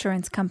Casualty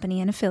Insurance Company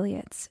and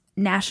Affiliates.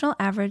 National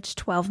average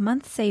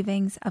 12-month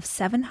savings of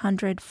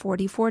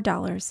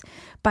 $744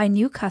 by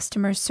new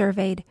customers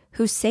surveyed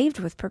who saved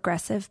with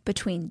Progressive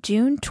between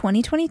June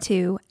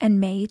 2022 and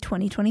May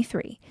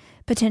 2023.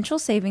 Potential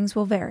savings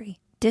will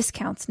vary.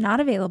 Discounts not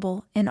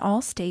available in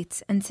all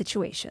states and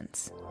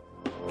situations.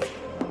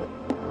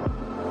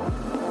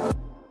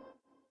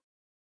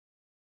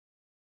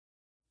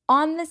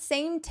 On the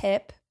same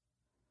tip,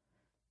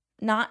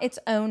 not its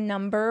own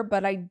number,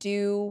 but I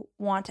do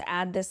want to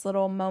add this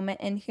little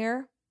moment in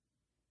here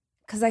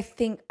because I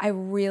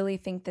really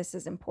think this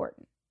is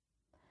important.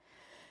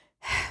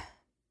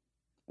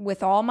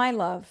 With all my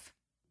love,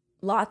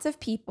 lots of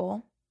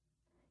people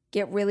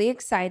get really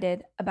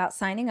excited about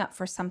signing up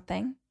for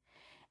something,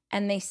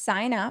 and they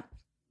sign up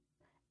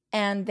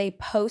and they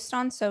post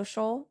on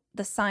social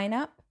the sign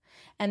up,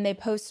 and they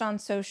post on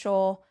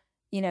social,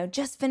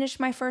 just finished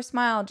my first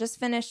mile, just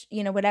finished,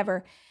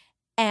 whatever.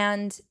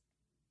 And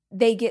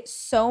they get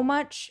so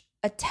much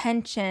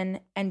attention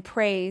and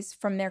praise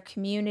from their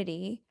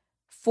community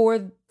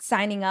for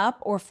signing up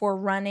or for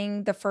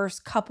running the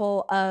first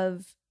couple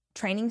of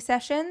training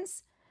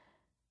sessions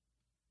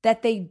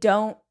that they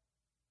don't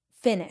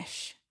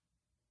finish,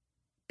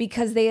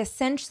 because they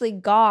essentially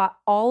got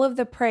all of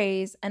the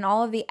praise and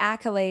all of the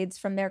accolades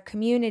from their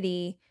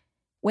community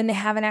when they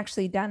haven't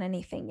actually done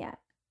anything yet.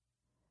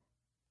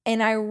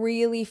 And I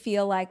really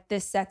feel like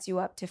this sets you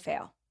up to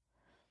fail.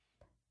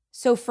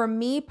 So for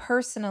me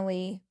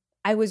personally,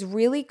 I was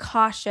really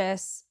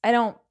cautious. I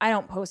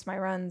don't post my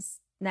runs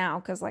now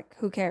because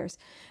who cares?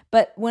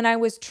 But when I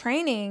was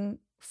training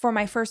for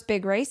my first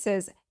big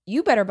races,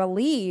 you better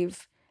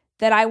believe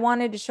that I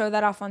wanted to show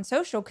that off on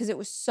social because it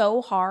was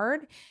so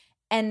hard.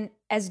 And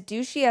as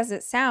douchey as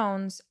it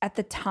sounds at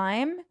the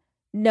time,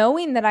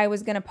 knowing that I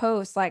was going to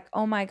post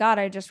oh my God,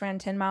 I just ran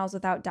 10 miles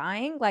without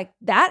dying,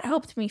 that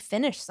helped me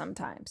finish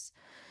sometimes.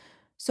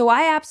 So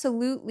I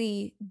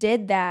absolutely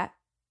did that,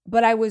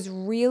 but I was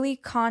really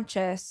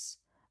conscious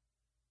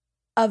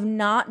of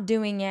not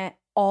doing it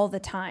all the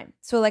time.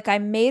 So I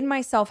made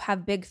myself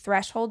have big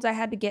thresholds I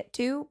had to get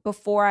to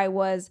before I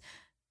was,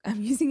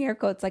 I'm using air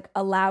quotes,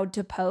 allowed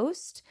to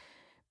post,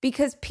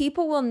 because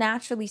people will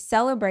naturally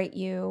celebrate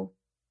you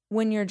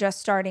when you're just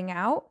starting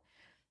out.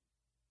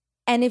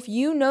 And if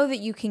you know that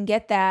you can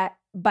get that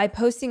by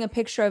posting a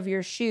picture of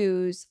your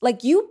shoes,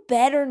 you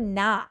better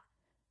not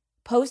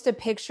post a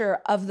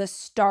picture of the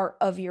start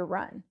of your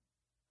run.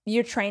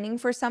 You're training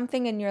for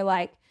something and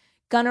you're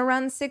gonna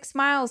run 6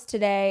 miles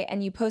today,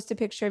 and you post a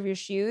picture of your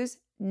shoes.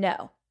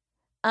 No.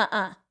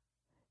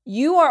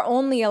 You are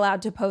only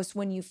allowed to post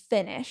when you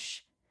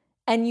finish.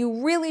 And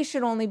you really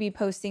should only be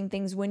posting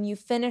things when you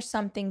finish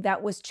something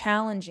that was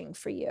challenging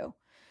for you.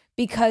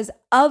 Because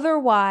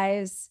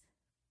otherwise,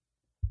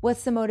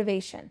 What's the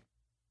motivation?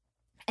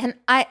 And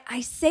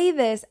I say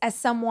this as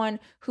someone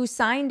who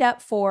signed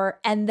up for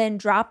and then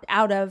dropped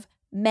out of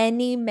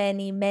many,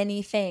 many,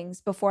 many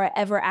things before I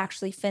ever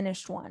actually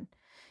finished one.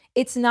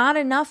 It's not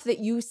enough that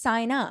you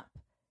sign up.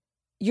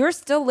 You're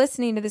still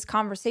listening to this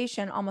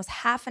conversation almost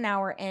half an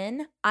hour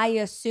in, I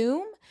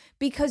assume,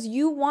 because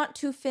you want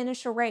to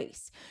finish a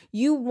race.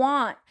 You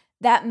want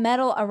that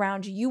medal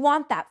around you. You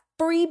want that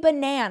free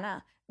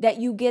banana that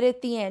you get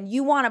at the end.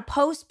 You want to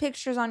post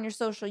pictures on your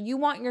social. You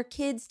want your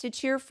kids to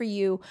cheer for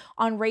you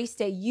on race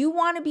day. You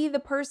want to be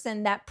the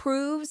person that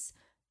proves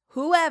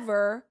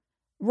whoever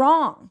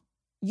wrong.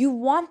 You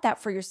want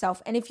that for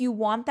yourself. And if you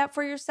want that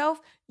for yourself,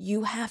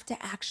 you have to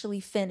actually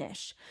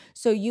finish.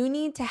 So you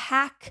need to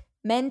hack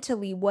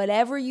mentally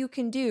whatever you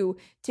can do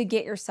to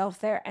get yourself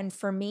there. And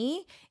for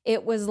me,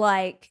 it was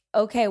like,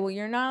 okay, well,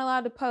 you're not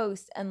allowed to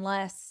post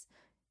unless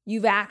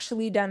you've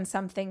actually done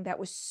something that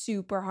was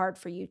super hard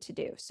for you to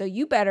do. So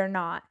you better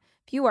not.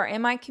 If you are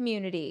in my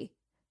community,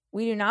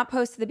 we do not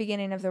post at the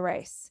beginning of the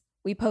race.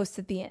 We post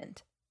at the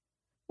end.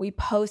 We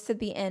post at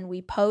the end.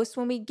 We post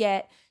when we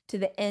get to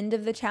the end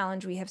of the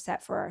challenge we have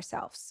set for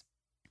ourselves.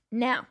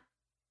 Now,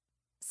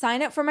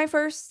 sign up for my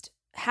first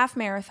half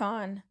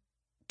marathon.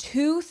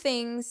 2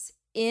 things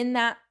in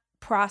that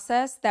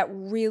process that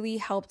really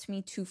helped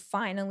me to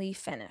finally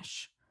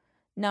finish.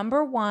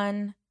 Number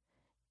 1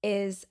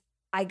 is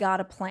I got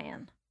a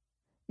plan.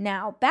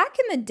 Now, back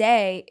in the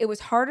day, it was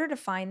harder to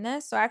find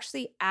this. So I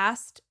actually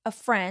asked a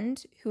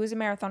friend who is a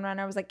marathon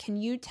runner. I was like, can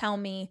you tell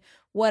me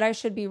what I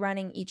should be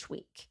running each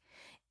week?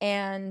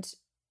 And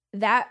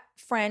that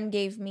friend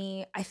gave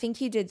me, I think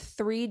he did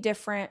 3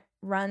 different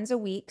runs a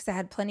week because I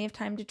had plenty of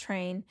time to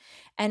train.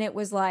 And it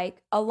was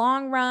like a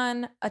long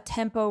run, a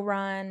tempo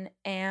run,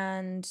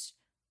 and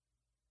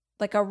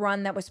like a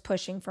run that was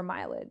pushing for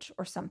mileage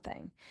or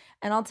something.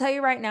 And I'll tell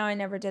you right now, I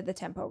never did the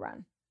tempo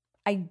run.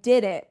 I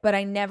did it, but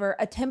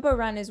a tempo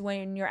run is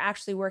when you're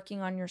actually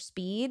working on your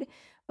speed.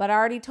 But I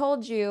already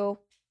told you,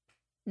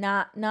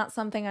 not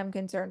something I'm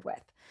concerned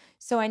with.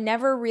 So I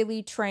never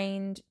really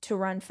trained to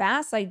run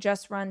fast. I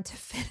just run to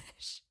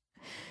finish.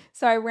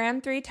 So I ran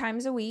 3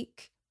 times a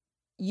week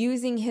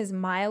using his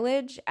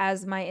mileage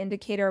as my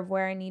indicator of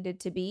where I needed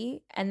to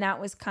be. And that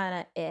was kind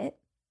of it.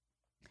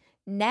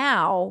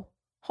 Now,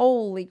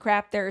 holy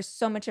crap, there is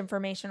so much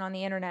information on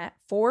the internet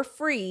for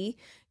free.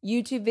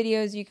 YouTube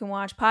videos you can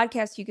watch,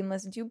 podcasts you can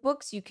listen to,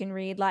 books you can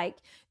read. Like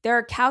there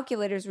are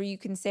calculators where you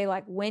can say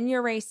like when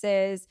your race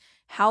is,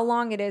 how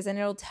long it is, and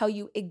it'll tell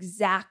you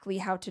exactly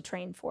how to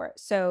train for it.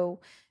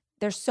 So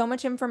there's so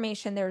much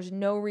information. There's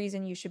no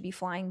reason you should be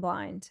flying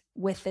blind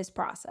with this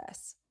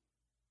process.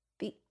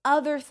 The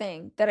other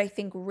thing that I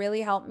think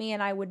really helped me,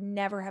 and I would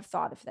never have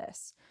thought of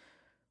this,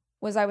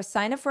 was I was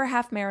signed up for a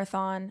half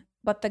marathon,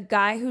 but the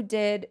guy who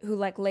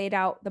laid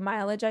out the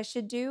mileage I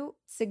should do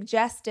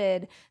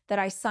suggested that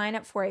I sign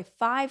up for a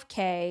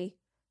 5K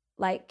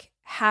like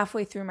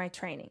halfway through my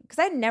training because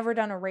I'd never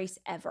done a race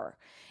ever.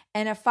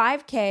 And a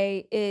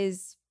 5K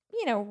is,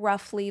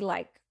 roughly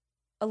like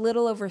a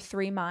little over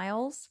 3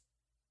 miles.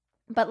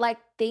 But like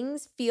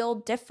things feel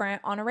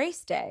different on a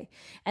race day.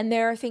 And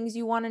there are things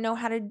you want to know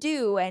how to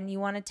do and you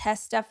want to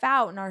test stuff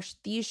out. And are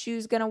these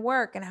shoes going to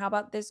work? And how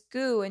about this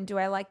goo? And do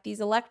I like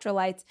these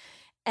electrolytes?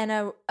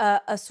 And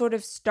a sort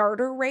of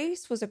starter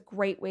race was a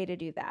great way to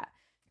do that.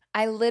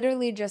 I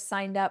literally just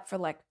signed up for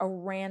like a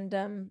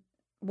random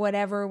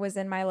whatever was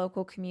in my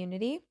local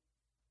community.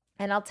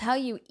 And I'll tell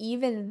you,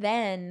 even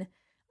then,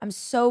 I'm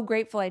so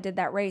grateful I did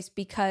that race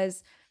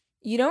because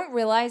you don't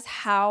realize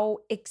how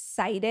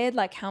excited,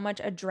 like how much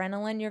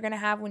adrenaline you're going to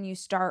have when you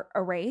start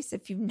a race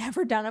if you've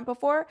never done it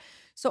before.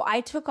 So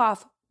I took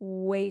off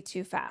way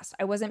too fast.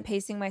 I wasn't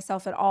pacing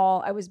myself at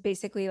all. I was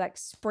basically like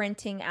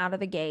sprinting out of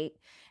the gate.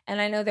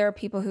 And I know there are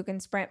people who can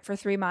sprint for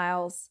 3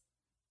 miles.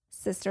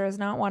 Sister is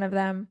not one of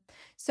them.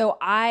 So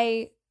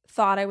I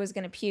thought I was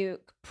going to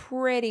puke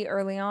pretty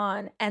early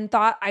on and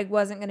thought I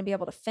wasn't going to be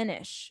able to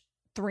finish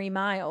 3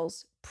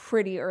 miles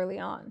pretty early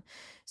on.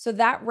 So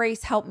that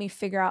race helped me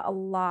figure out a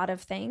lot of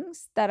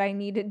things that I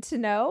needed to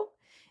know.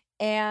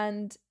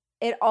 And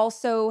it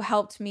also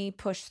helped me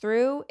push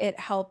through. It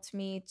helped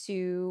me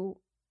to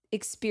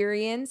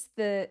experience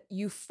the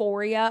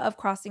euphoria of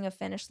crossing a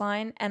finish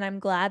line. And I'm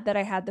glad that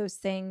I had those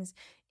things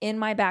in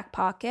my back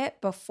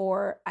pocket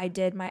before I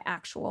did my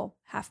actual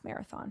half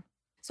marathon.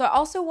 So I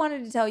also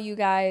wanted to tell you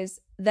guys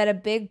that a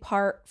big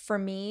part for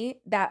me,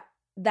 that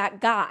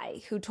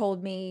guy who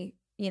told me,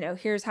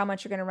 here's how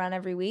much you're going to run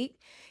every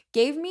week,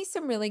 gave me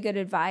some really good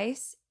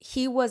advice.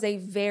 He was a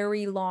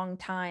very long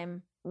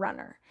time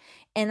runner.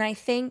 And I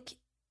think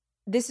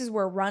this is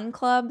where run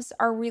clubs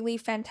are really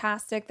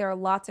fantastic. There are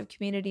lots of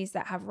communities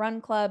that have run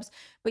clubs,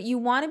 but you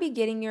want to be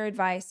getting your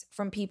advice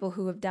from people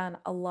who have done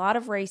a lot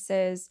of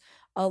races,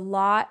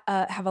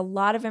 have a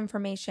lot of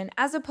information,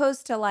 as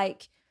opposed to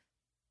like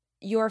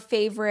your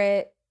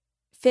favorite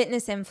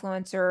fitness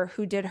influencer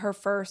who did her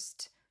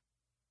first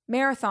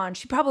marathon.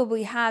 She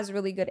probably has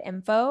really good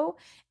info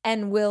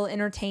and will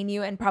entertain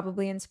you and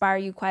probably inspire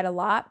you quite a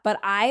lot. But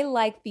I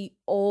like the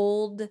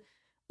old,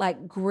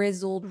 like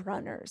grizzled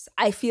runners.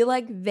 I feel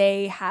like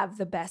they have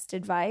the best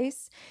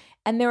advice.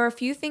 And there are a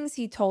few things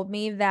he told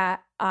me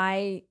that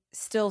I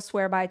still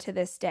swear by to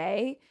this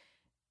day.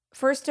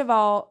 First of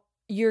all,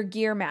 your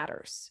gear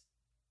matters,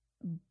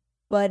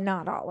 but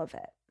not all of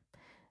it.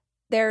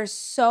 There's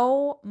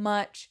so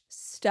much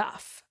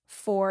stuff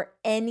for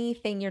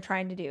anything you're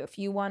trying to do. If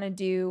you want to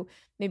do,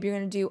 maybe you're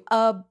going to do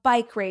a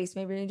bike race,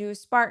 maybe you're going to do a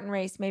Spartan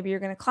race, maybe you're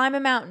going to climb a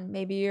mountain,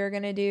 maybe you're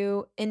going to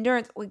do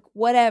endurance, like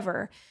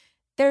whatever.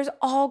 There's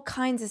all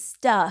kinds of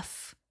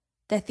stuff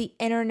that the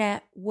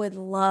internet would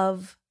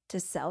love to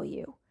sell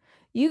you.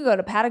 You can go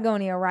to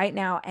Patagonia right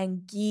now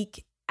and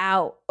geek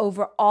out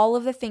over all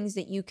of the things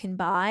that you can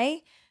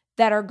buy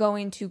that are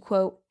going to,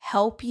 quote,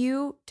 help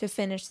you to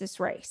finish this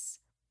race.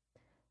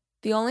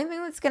 The only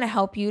thing that's going to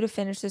help you to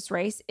finish this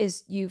race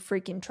is you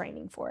freaking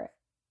training for it.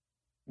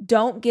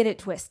 Don't get it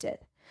twisted.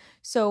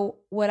 So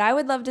what I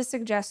would love to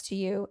suggest to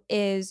you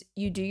is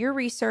you do your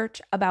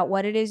research about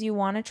what it is you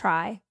want to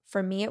try.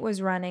 For me, it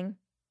was running.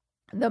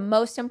 The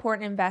most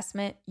important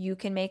investment you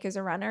can make as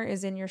a runner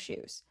is in your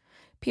shoes.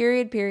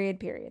 Period, period,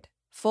 period.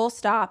 Full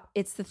stop.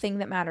 It's the thing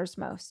that matters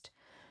most.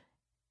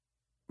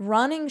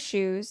 Running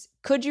shoes.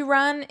 Could you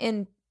run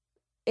in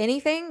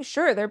anything?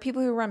 Sure, there are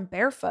people who run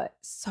barefoot.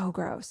 So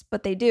gross,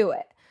 but they do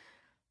it.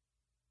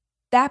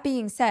 That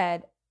being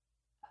said,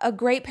 a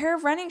great pair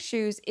of running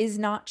shoes is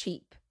not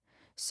cheap.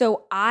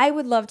 So I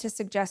would love to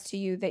suggest to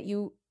you that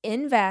you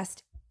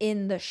invest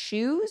in the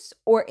shoes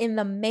or in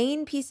the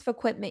main piece of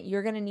equipment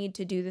you're going to need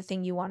to do the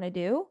thing you want to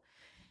do,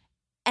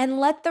 and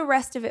let the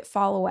rest of it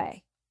fall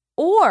away.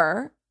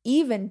 Or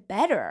even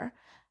better,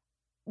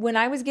 when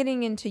I was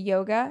getting into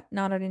yoga,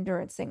 not an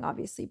endurance thing,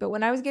 obviously, but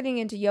when I was getting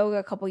into yoga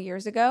a couple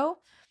years ago,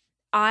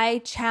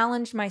 I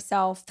challenged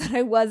myself that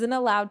I wasn't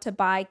allowed to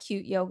buy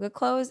cute yoga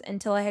clothes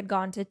until I had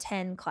gone to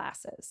 10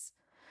 classes.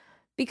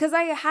 Because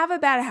I have a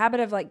bad habit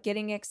of like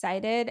getting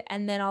excited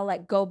and then I'll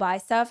like go buy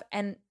stuff.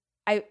 And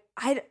I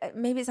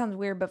maybe it sounds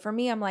weird, but for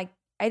me, I'm like,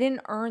 I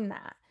didn't earn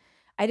that.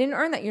 I didn't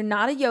earn that. You're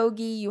not a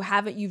yogi.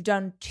 You've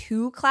done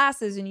 2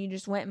 classes and you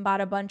just went and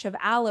bought a bunch of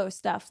aloe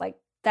stuff. Like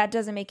that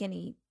doesn't make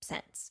any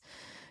sense.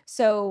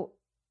 So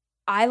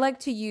I like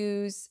to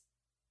use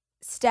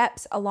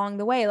steps along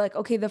the way. Like,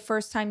 okay, the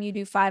first time you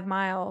do 5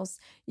 miles,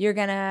 you're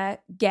going to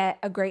get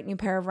a great new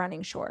pair of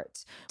running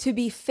shorts. To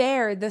be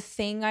fair, the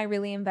thing I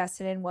really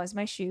invested in was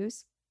my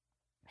shoes.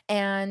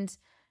 And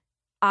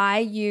I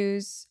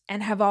use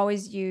and have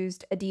always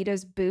used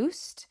Adidas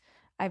Boost.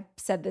 I've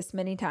said this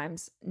many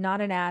times,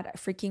 not an ad. I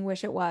freaking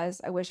wish it was.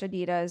 I wish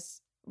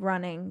Adidas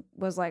running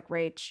was like,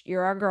 Rach,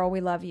 you're our girl.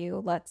 We love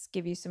you. Let's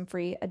give you some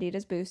free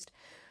Adidas Boost.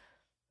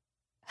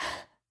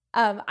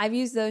 I've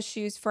used those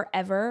shoes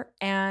forever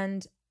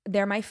and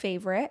they're my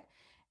favorite.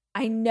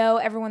 I know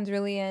everyone's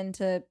really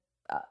into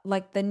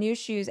like the new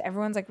shoes.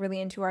 Everyone's like really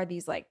into are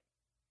these like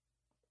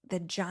the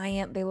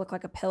giant, they look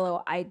like a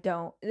pillow. I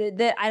don't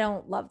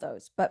love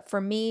those, but for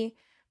me,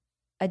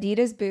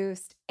 Adidas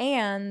Boost.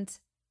 And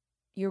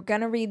you're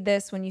going to read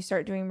this when you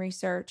start doing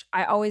research.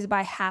 I always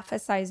buy half a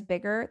size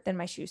bigger than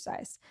my shoe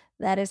size.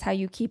 That is how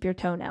you keep your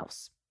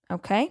toenails.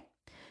 Okay.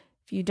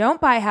 If you don't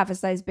buy half a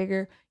size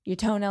bigger, your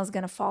toenail is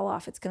going to fall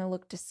off. It's going to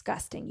look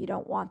disgusting. You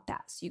don't want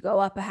that. So you go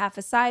up a half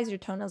a size, your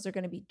toenails are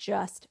going to be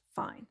just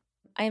fine.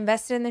 I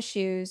invested in the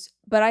shoes,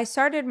 but I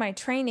started my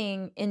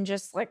training in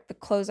just like the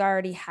clothes I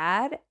already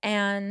had.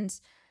 And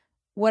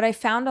what I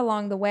found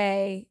along the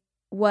way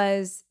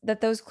was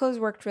that those clothes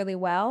worked really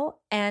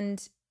well.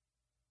 And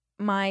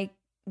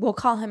we'll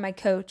call him my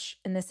coach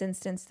in this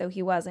instance, though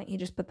he wasn't. He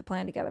just put the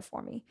plan together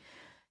for me.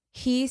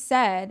 He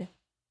said,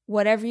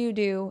 whatever you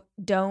do,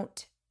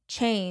 don't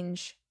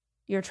change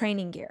your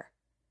training gear.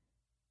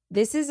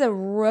 This is a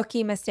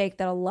rookie mistake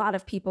that a lot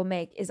of people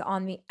make is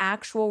on the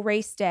actual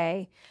race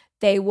day,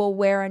 they will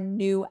wear a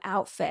new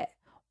outfit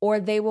or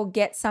they will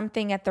get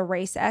something at the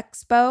race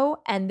expo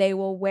and they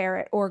will wear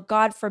it. Or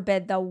God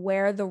forbid, they'll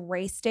wear the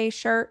race day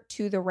shirt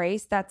to the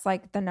race. That's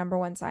like the number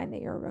one sign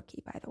that you're a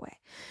rookie, by the way.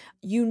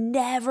 You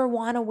never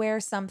want to wear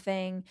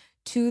something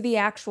to the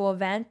actual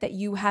event that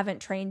you haven't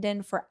trained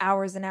in for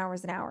hours and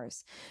hours and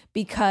hours,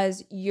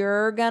 because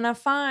you're going to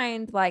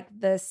find like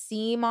the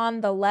seam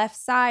on the left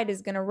side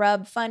is going to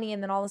rub funny.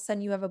 And then all of a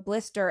sudden you have a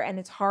blister and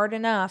it's hard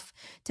enough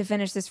to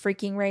finish this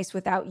freaking race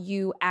without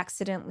you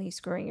accidentally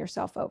screwing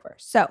yourself over.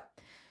 So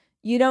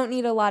you don't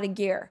need a lot of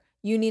gear.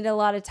 You need a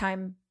lot of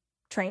time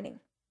training.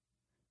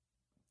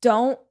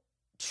 Don't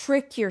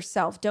trick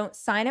yourself. Don't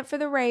sign up for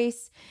the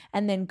race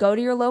and then go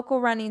to your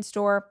local running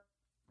store,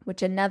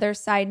 which another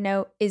side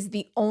note is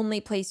the only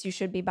place you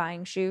should be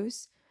buying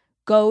shoes.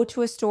 Go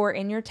to a store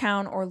in your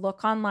town or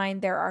look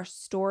online. There are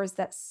stores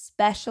that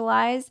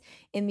specialize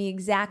in the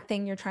exact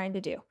thing you're trying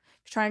to do.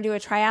 If you're trying to do a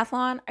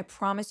triathlon, I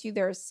promise you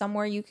there is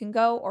somewhere you can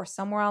go or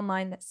somewhere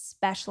online that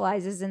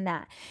specializes in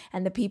that.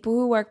 And the people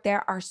who work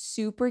there are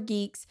super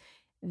geeks.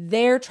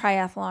 they're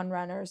triathlon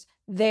runners,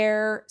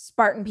 they're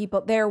Spartan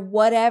people, they're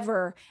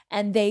whatever,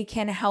 and they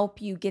can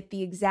help you get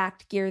the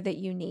exact gear that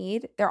you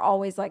need. They're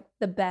always like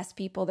the best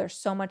people. They're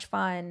so much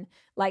fun.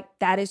 Like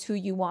that is who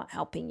you want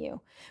helping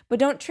you. But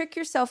don't trick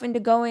yourself into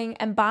going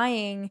and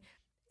buying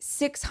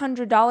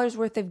 $600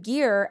 worth of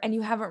gear and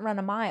you haven't run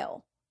a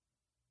mile.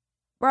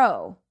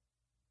 Bro,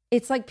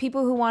 it's like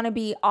people who want to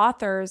be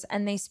authors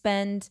and they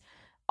spend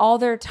all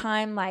their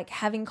time like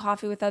having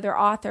coffee with other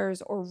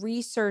authors or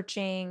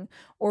researching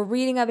or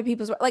reading other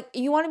people's work. Like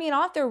you want to be an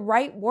author,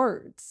 write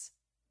words.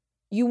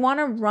 You want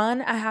to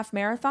run a half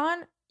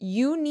marathon,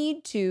 you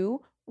need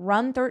to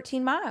run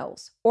 13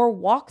 miles or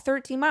walk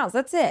 13 miles.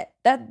 That's it.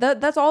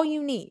 That's all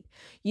you need.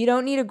 You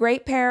don't need a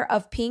great pair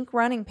of pink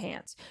running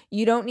pants.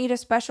 You don't need a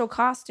special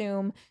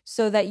costume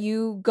so that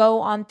you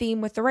go on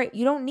theme with the race.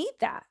 You don't need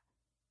that.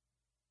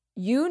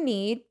 You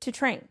need to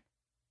train.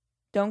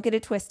 Don't get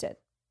it twisted.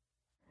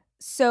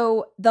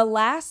 So the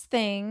last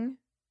thing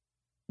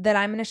that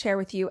I'm going to share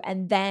with you,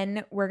 and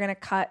then we're going to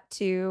cut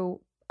to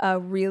a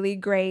really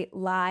great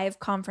live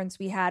conference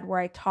we had where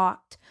I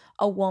talked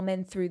a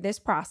woman through this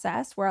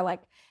process, where I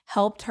like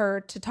helped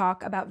her to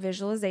talk about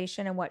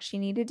visualization and what she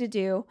needed to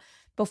do.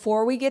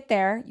 Before we get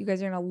there, you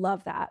guys are going to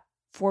love that.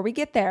 Before we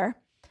get there,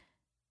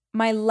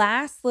 my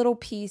last little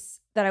piece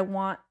that I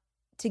want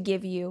to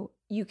give you,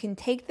 you can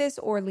take this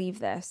or leave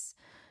this,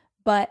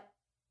 but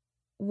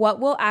what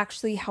will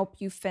actually help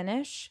you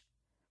finish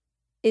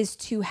is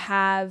to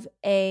have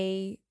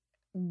a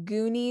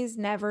Goonies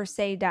never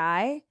say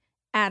die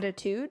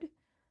attitude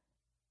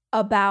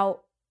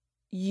about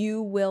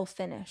you will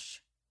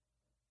finish.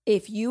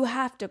 If you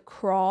have to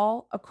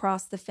crawl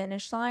across the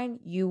finish line,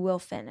 you will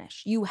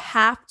finish. You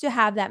have to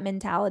have that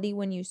mentality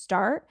when you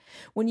start.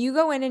 When you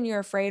go in and you're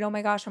afraid, oh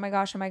my gosh, oh my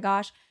gosh, oh my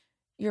gosh,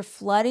 you're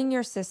flooding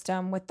your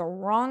system with the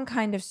wrong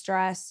kind of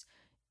stress.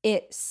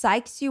 It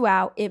psychs you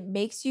out. It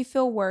makes you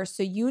feel worse.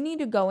 So you need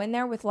to go in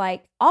there with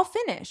like, I'll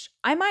finish.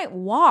 I might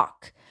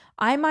walk.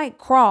 I might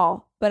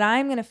crawl, but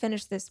I'm going to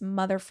finish this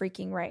mother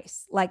freaking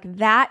race. Like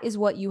that is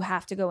what you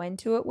have to go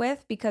into it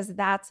with, because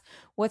that's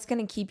what's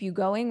going to keep you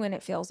going when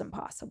it feels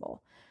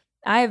impossible.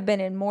 I have been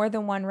in more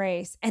than one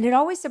race and it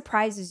always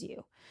surprises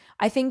you.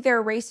 I think there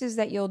are races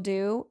that you'll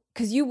do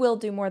because you will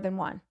do more than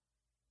one.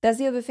 That's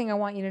the other thing I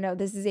want you to know.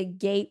 This is a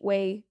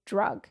gateway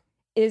drug.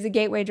 It is a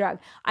gateway drug.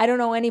 I don't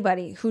know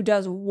anybody who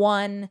does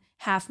one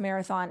half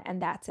marathon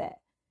and that's it.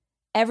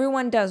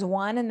 Everyone does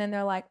one and then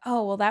they're like,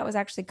 oh, well, that was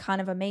actually kind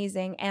of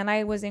amazing. And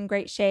I was in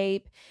great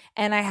shape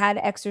and I had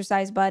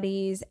exercise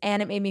buddies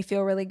and it made me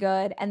feel really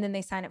good. And then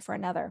they sign up for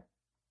another.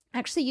 I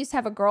actually used to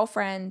have a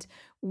girlfriend.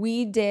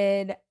 We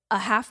did a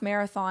half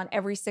marathon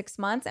every 6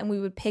 months and we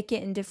would pick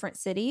it in different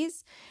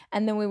cities.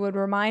 And then we would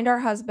remind our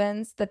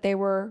husbands that they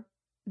were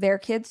their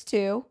kids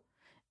too.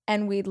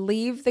 And we'd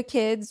leave the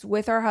kids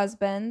with our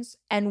husbands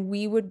and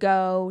we would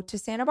go to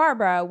Santa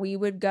Barbara. We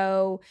would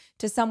go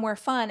to somewhere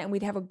fun and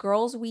we'd have a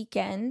girls'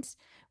 weekend.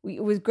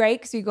 It was great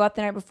because we'd go out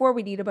the night before.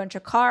 We'd eat a bunch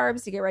of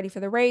carbs to get ready for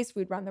the race.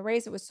 We'd run the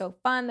race. It was so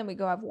fun. Then we'd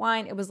go have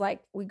wine. It was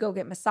like we'd go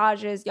get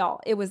massages.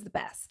 Y'all, it was the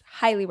best.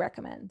 Highly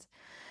recommend.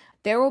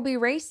 There will be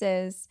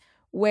races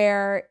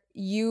where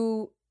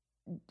you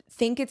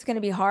think it's going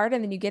to be hard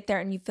and then you get there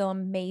and you feel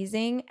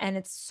amazing and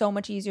it's so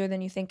much easier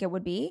than you think it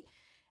would be.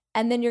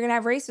 And then you're going to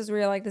have races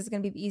where you're like, this is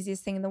going to be the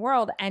easiest thing in the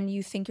world. And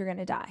you think you're going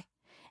to die.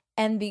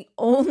 And the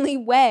only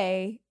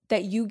way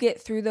that you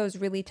get through those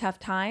really tough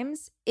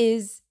times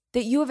is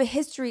that you have a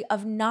history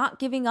of not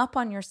giving up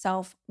on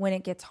yourself when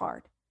it gets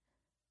hard.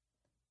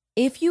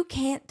 If you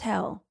can't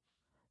tell,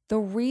 the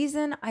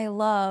reason I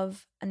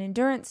love an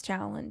endurance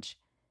challenge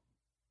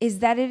is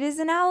that it is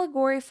an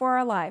allegory for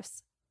our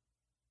lives.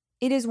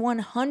 It is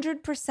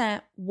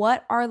 100%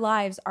 what our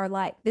lives are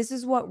like. This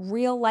is what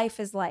real life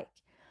is like.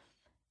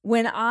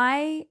 When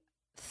I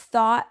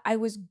thought I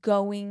was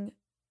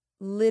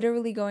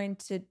literally going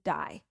to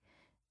die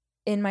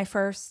in my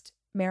first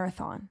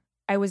marathon,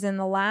 I was in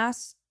the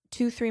last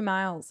 2-3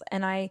 miles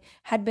and I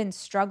had been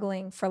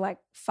struggling for like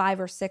 5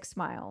 or 6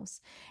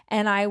 miles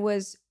and I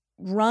was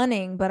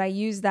running, but I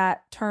use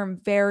that term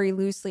very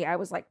loosely. I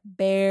was like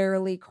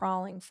barely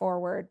crawling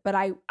forward, but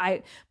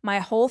my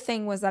whole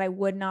thing was that I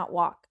would not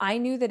walk. I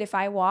knew that if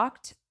I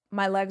walked,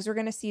 my legs were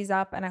going to seize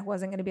up and I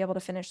wasn't going to be able to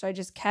finish. So I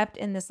just kept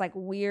in this like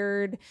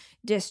weird,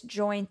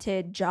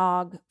 disjointed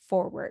jog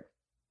forward.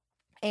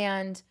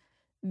 And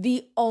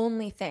the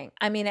only thing,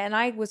 and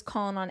I was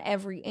calling on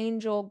every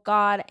angel,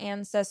 God,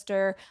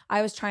 ancestor.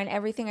 I was trying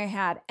everything I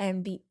had.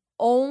 And the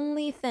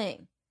only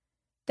thing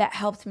that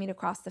helped me to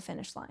cross the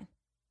finish line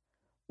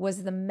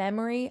was the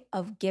memory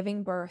of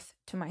giving birth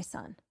to my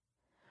son,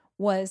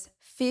 was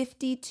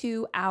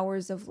 52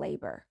 hours of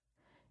labor.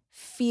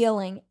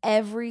 Feeling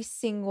every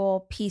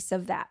single piece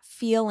of that,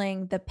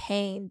 feeling the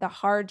pain, the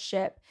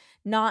hardship,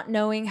 not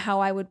knowing how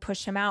I would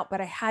push him out,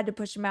 but I had to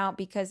push him out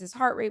because his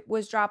heart rate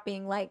was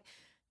dropping. Like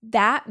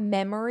that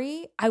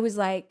memory, I was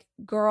like,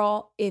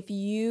 girl, if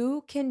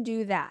you can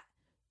do that,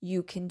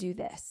 you can do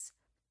this.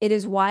 It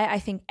is why I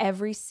think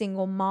every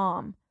single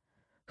mom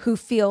who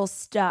feels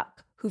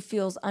stuck, who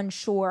feels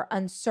unsure,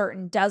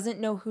 uncertain, doesn't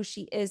know who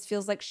she is,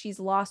 feels like she's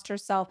lost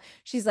herself.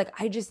 She's like,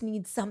 I just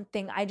need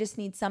something. I just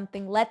need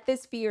something. Let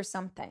this be your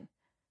something.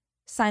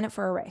 Sign up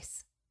for a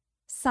race.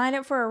 Sign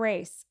up for a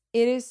race.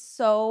 It is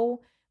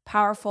so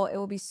powerful. It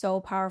will be so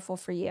powerful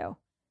for you.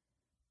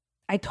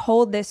 I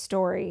told this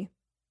story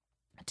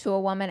to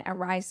a woman at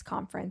Rise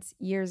Conference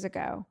years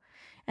ago,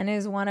 and it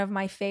is one of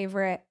my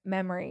favorite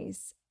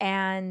memories.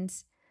 And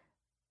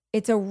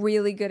it's a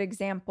really good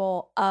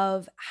example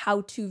of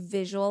how to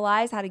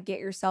visualize, how to get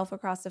yourself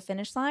across the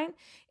finish line.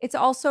 It's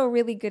also a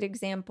really good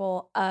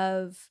example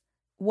of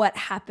what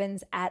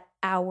happens at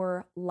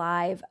our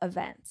live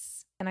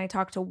events. And I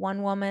talked to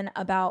one woman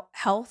about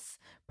health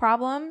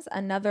problems,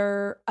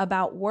 another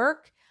about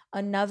work,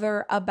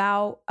 another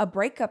about a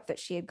breakup that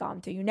she had gone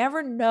through. You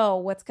never know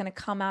what's going to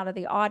come out of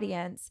the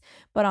audience.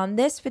 But on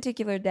this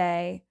particular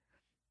day,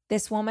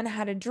 this woman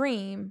had a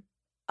dream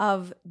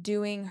of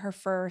doing her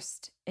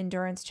first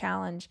endurance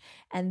challenge.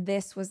 And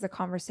this was the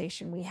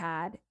conversation we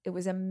had. It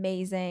was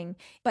amazing.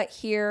 But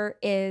here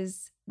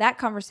is that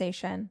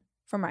conversation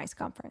from Rise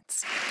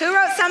Conference. Who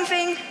wrote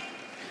something?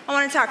 I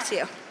want to talk to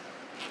you.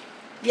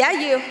 Yeah,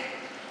 you.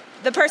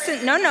 The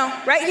person, no,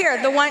 right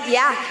here. The one,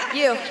 yeah,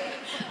 you.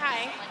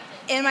 Hi.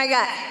 In my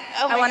gut.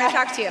 Oh my I want to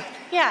God. talk to you.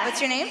 Yeah. What's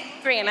your name?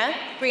 Brianna.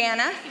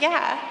 Brianna.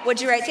 Yeah.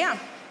 What'd you write down?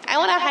 I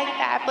want to hike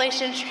the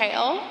Appalachian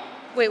Trail.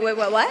 Wait,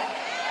 what?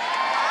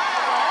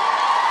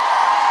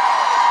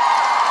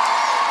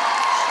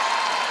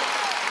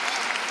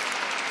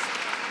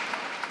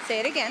 Say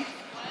it again.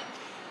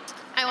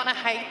 I want to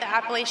hike the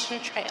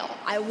Appalachian Trail.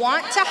 I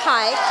want to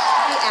hike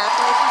the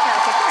Appalachian Trail.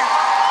 Okay, come here.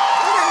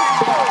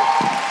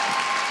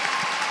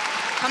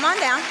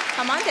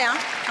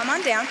 Come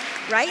on down.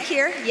 Right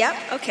here. Yep,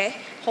 okay.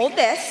 Hold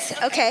this.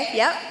 Okay,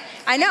 yep.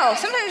 I know.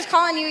 Sometimes it's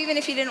calling you even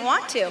if you didn't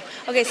want to.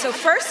 Okay, so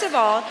first of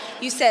all,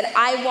 you said,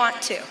 I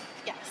want to.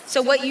 Yes.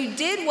 So what you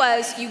did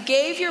was you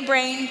gave your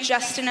brain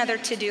just another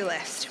to-do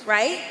list,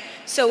 right?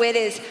 So it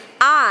is,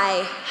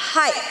 I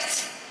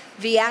hiked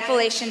the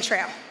Appalachian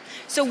Trail.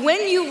 So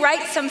when you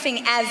write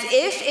something as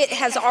if it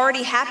has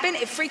already happened,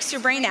 it freaks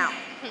your brain out.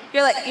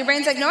 Your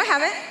brain's like, no, I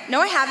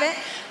haven't.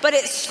 But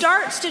it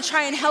starts to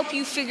try and help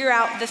you figure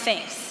out the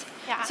things.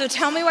 Yeah. So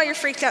tell me why you're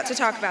freaked out to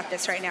talk about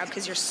this right now,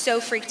 because you're so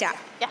freaked out.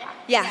 Yeah.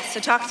 Yeah, so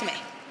talk to me.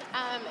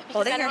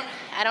 Because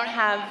I don't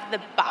have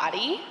the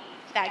body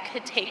that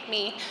could take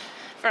me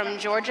from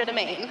Georgia to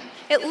Maine.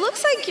 It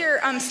looks like you're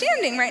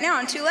standing right now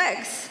on two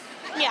legs.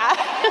 Yeah.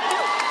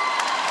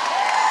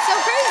 So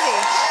crazy.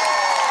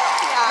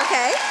 Yeah.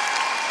 Okay,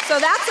 so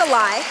that's a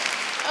lie.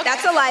 Okay.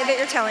 That's a lie that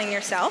you're telling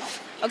yourself.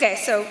 Okay,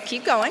 so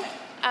keep going.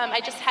 I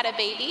just had a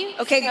baby.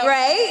 Okay, so,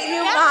 great.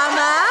 New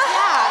mama.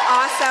 Yeah.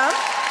 Awesome.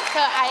 So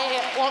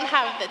I won't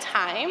have the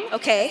time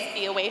Okay. to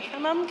be away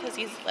from him because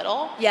he's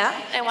little. Yeah.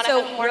 I want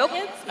to have more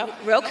kids. Oh.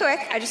 Real quick,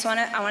 I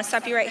want to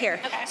stop you right here.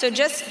 Okay. So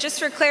just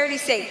for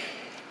clarity's sake,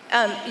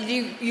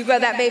 you grow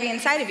that baby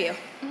inside of you.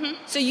 Mm-hmm.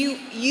 So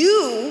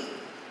you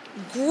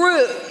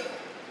grew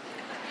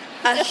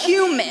a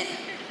human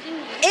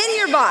in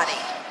your body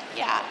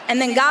Yeah. and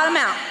then got him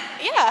out.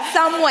 Yeah.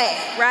 Some way,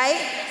 right?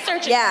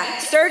 Surgically. Yeah,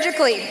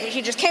 surgically.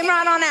 He just came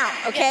right on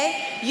out, okay?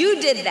 Yeah.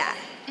 You did that.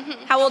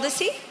 Mm-hmm. How old is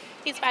he?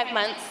 He's 5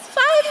 months.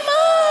 5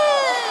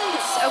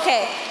 months.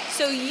 Okay,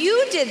 so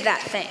you did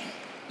that thing.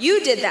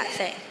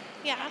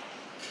 Yeah.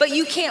 But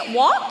you can't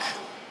walk?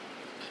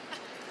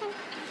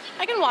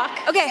 I can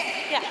walk. Okay.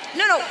 Yeah.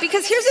 No,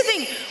 because here's the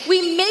thing.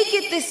 We make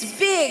it this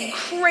big,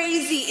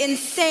 crazy,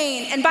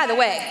 insane, and by the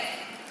way,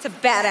 it's a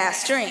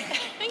badass dream.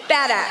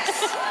 Badass.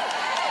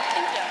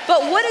 Thank you.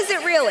 But what is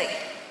it really?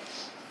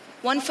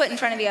 One foot in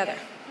front of the other.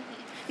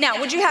 Now,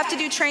 would you have to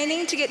do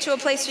training to get to a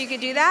place where you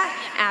could do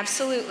that?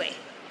 Absolutely.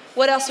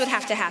 What else would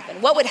have to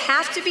happen? What would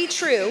have to be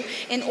true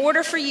in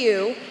order for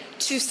you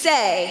to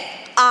say,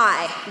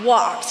 I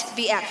walked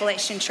the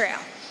Appalachian Trail?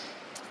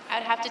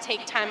 I'd have to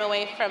take time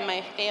away from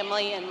my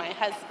family and my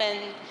husband,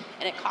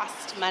 and it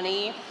costs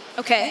money.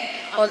 Okay,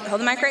 hold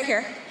the mic right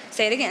here.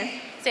 Say it again.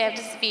 So you have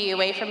to be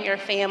away from your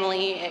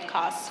family. It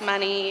costs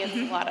money. It's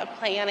a lot of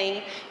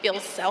planning.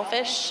 Feels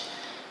selfish.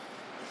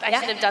 I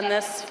should have done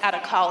this out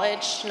of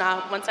college,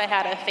 not once I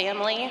had a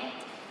family.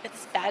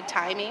 It's bad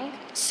timing.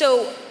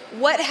 So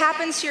what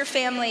happens to your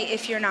family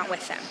if you're not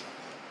with them?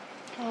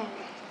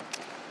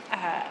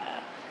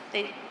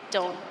 They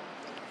don't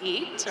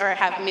eat or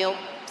have meals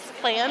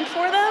planned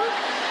for them.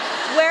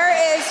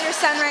 Where is your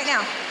son right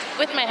now?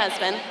 With my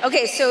husband,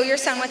 Okay, so your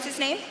son, what's his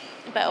name?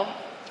 Bo.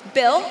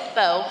 Bill?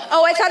 Bo.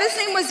 Oh, I thought his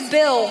name was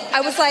Bill.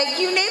 I was like,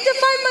 you named a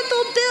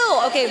 5-month-old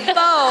Bill. Okay,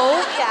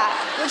 Bo,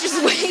 Yeah. which is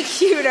way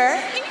cuter.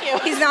 Thank you.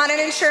 He's not an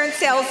insurance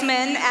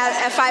salesman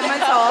at 5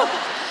 months old.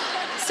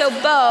 So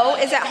Bo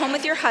is at home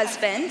with your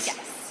husband.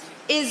 Yes.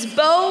 Is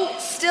Bo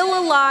still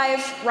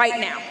alive right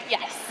now?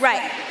 Yes.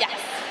 Right. Yes.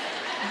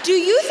 Do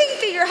you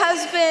think that your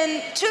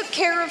husband took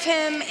care of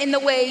him in the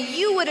way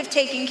you would have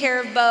taken care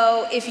of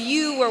Bo if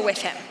you were with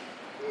him?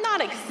 No, Not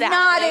exactly.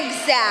 Not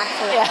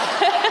exactly. Yeah.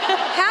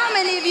 How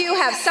many of you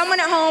have someone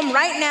at home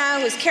right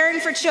now who's caring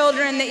for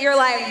children that you're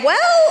like,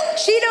 well,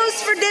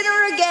 Cheetos for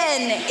dinner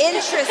again.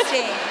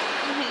 Interesting.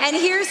 And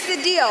here's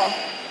the deal.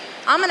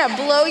 I'm gonna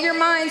blow your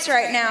minds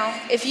right now.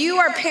 If you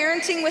are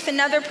parenting with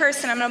another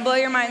person, I'm gonna blow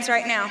your minds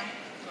right now.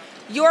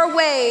 Your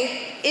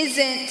way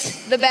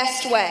isn't the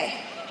best way.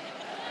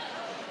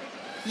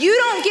 You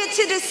don't get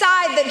to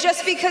decide that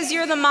just because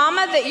you're the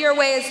mama that your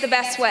way is the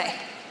best way.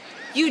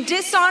 You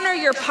dishonor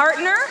your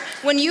partner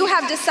when you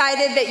have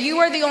decided that you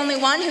are the only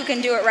one who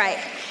can do it right.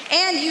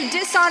 And you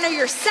dishonor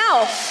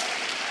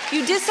yourself.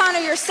 You dishonor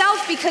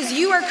yourself because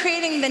you are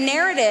creating the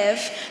narrative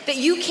that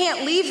you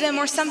can't leave them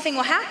or something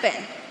will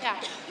happen. Yeah.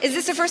 Is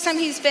this the first time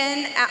he's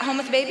been at home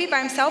with the baby by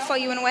himself while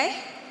you went away?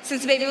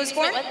 Since the baby was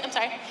born? Wait, what? I'm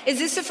sorry. Is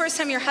this the first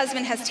time your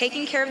husband has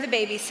taken care of the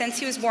baby since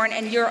he was born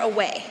and you're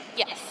away?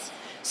 Yes.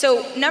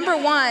 So number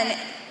one,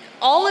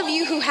 all of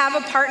you who have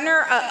a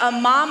partner, a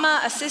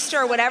mama, a sister,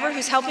 or whatever,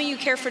 who's helping you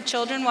care for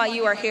children while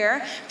you are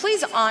here,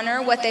 please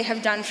honor what they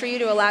have done for you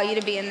to allow you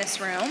to be in this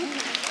room.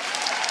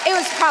 It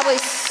was probably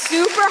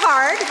super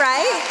hard,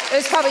 right? It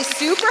was probably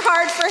super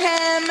hard for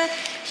him.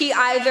 He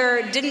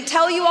either didn't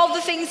tell you all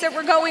the things that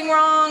were going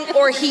wrong,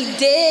 or he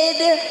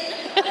did.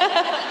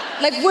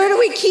 Like, where do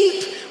we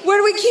keep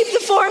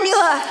the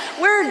formula?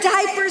 Where are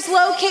diapers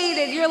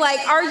located? You're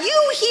like, are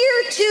you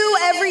here too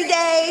every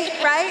day,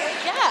 right?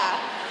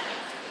 Yeah.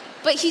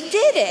 But he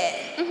did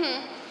it.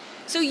 Mm-hmm.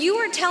 So you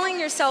are telling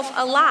yourself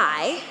a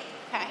lie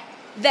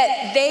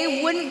that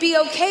they wouldn't be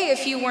okay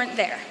if you weren't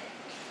there.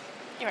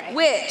 You're right.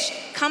 Which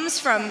comes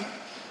from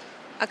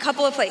a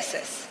couple of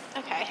places.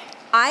 Okay.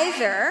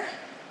 Either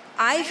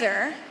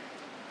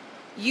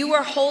you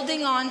are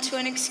holding on to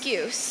an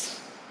excuse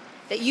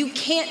that you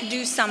can't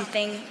do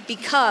something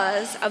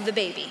because of the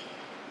baby,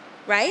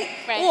 right?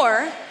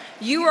 Or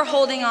you are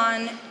holding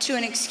on to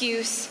an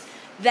excuse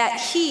that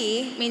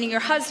he, meaning your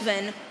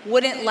husband,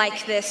 wouldn't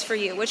like this for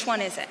you. Which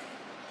one is it?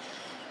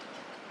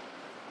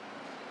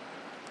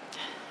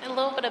 A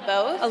little bit of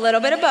both. A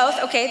little bit of both.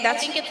 Okay, I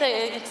think it's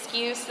an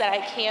excuse that I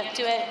can't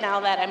do it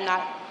now that I'm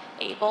not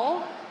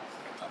able.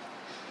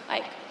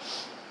 Like,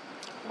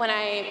 when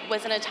I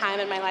was in a time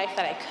in my life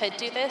that I could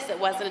do this, it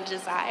wasn't a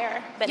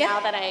desire. But now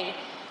that I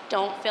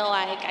don't feel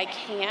like I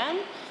can,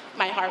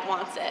 my heart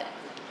wants it.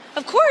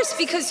 Of course,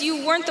 because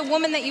you weren't the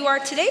woman that you are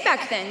today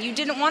back then. You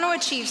didn't want to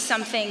achieve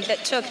something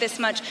that took this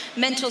much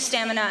mental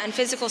stamina and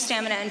physical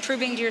stamina and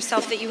proving to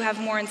yourself that you have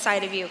more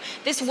inside of you.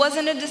 This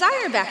wasn't a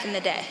desire back in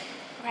the day.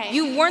 Right.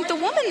 You weren't the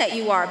woman that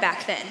you are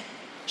back then.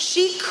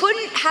 She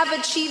couldn't have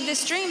achieved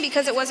this dream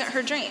because it wasn't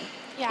her dream.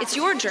 Yeah. It's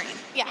your dream.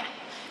 Yeah.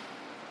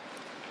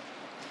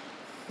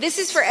 This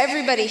is for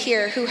everybody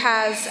here who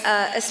has,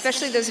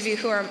 especially those of you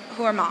who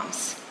are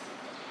moms.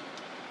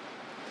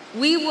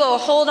 We will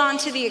hold on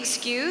to the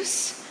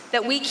excuse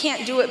that we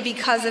can't do it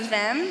because of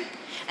them.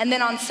 And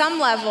then on some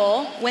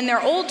level, when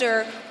they're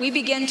older, we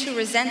begin to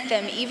resent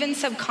them, even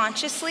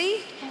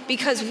subconsciously,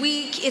 because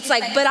it's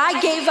like, but I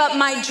gave up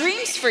my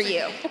dreams for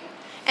you.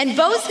 And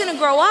Bo's gonna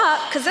grow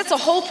up, because that's the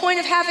whole point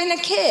of having a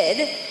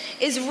kid,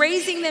 is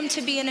raising them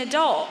to be an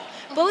adult.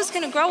 Bo's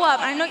gonna grow up,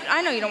 I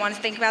know you don't want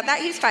to think about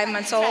that, he's 5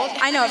 months old.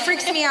 I know, it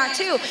freaks me out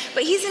too.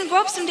 But he's gonna grow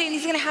up someday and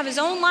he's gonna have his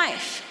own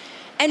life.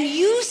 And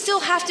you still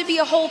have to be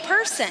a whole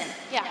person.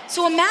 Yeah.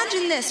 So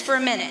imagine this for a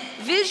minute.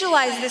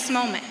 Visualize this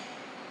moment.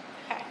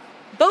 Okay.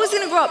 Bo's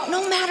gonna grow up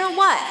no matter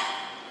what.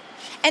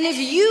 And if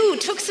you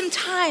took some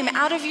time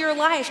out of your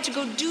life to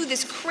go do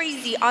this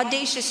crazy,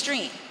 audacious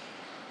dream,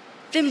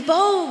 then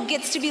Bo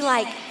gets to be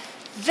like,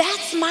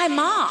 that's my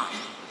mom.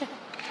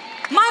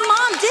 My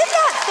mom did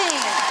that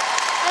thing.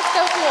 That's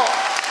so cool.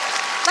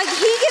 Like,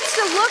 he gets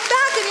to look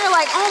back and you're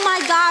like, oh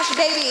my gosh,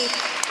 baby.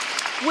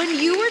 When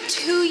you were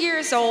 2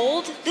 years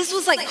old, this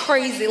was like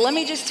crazy. Let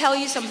me just tell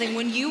you something.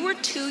 When you were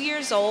 2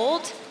 years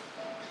old,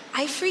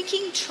 I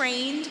freaking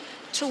trained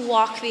to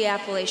walk the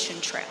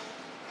Appalachian Trail.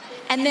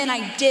 And then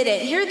I did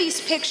it. Here are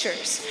these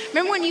pictures.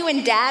 Remember when you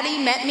and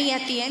Daddy met me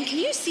at the end? Can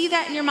you see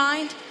that in your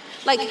mind?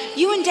 Like,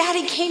 you and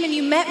Daddy came and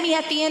you met me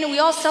at the end and we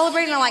all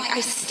celebrated and like,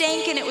 I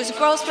stank and it was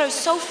gross, but I was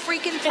so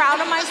freaking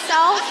proud of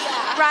myself,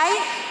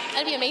 right?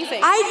 That'd be amazing.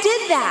 I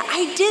did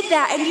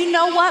that. And you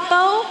know what,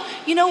 Bo?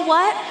 You know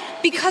what?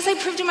 Because I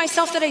proved to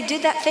myself that I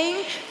did that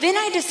thing, then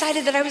I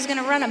decided that I was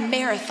gonna run a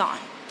marathon.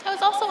 That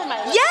was also on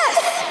my list. Yes,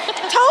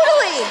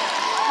 totally.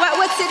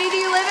 What city do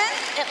you live in?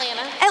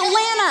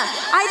 Atlanta.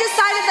 I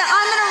decided that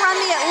I'm gonna run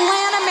the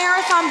Atlanta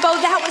Marathon, Bo.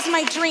 That was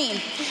my dream.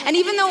 And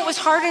even though it was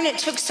hard and it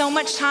took so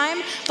much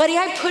time, buddy,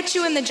 I put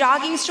you in the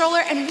jogging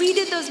stroller and we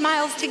did those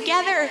miles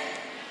together.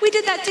 We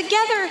did that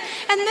together.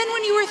 And then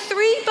when you were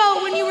 3,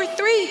 Bo,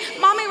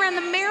 Mommy ran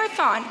the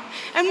marathon.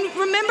 And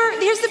remember,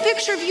 here's the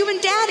picture of you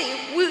and Daddy.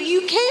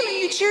 You came and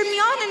you cheered me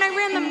on and I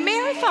ran the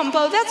marathon,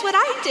 Bo. That's what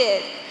I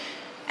did.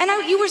 And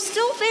you were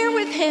still there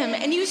with him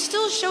and you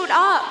still showed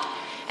up.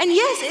 And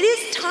yes, it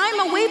is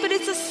time away, but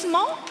it's a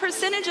small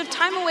percentage of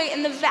time away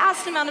in the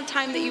vast amount of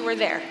time that you were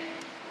there.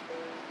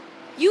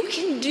 You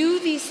can do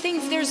these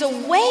things. There's a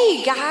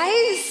way,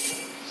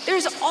 guys.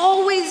 There's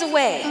always a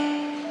way.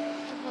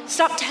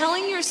 Stop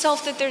telling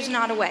yourself that there's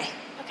not a way.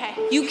 Okay.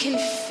 You can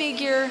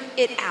figure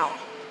it out,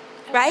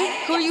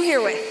 right? Who are you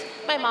here with?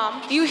 My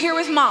mom. You here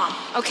with mom,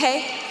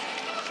 okay?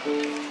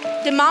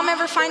 Did mom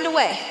ever find a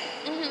way?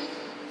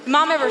 Did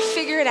mom ever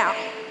figure it out?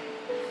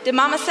 Did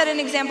mama set an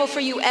example for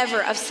you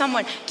ever of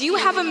someone? Do you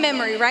have a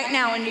memory right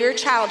now in your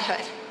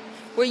childhood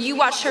where you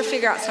watched her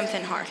figure out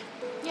something hard?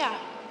 Yeah.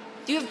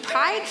 Do you have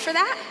pride for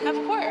that? Of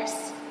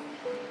course.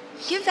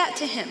 Give that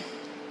to him.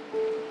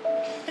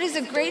 That is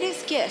the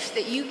greatest gift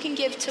that you can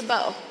give to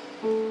Bo,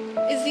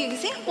 is the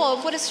example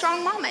of what a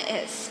strong mama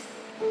is.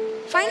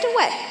 Find a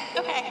way.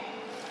 Okay.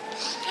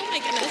 Oh my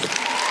goodness.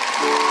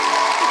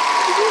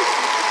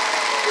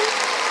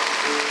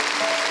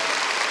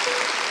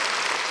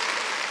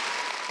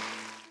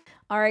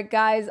 All right,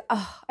 guys.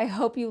 Oh, I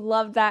hope you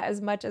loved that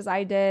as much as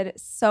I did.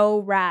 So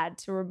rad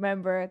to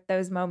remember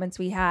those moments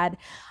we had.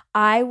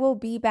 I will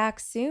be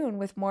back soon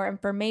with more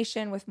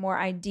information, with more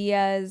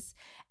ideas.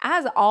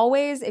 As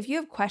always, if you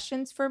have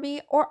questions for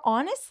me, or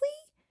honestly,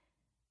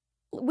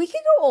 we could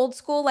go old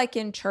school like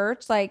in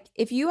church. Like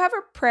if you have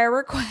a prayer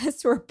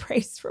request or a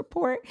praise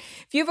report,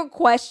 if you have a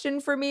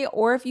question for me,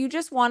 or if you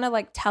just want to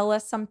like tell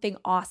us something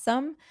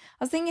awesome,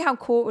 I was thinking how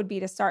cool it would be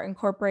to start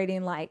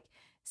incorporating like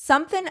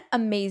something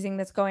amazing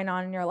that's going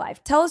on in your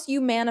life. Tell us you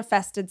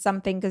manifested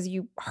something because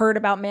you heard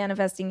about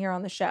manifesting here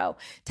on the show.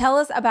 Tell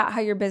us about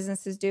how your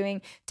business is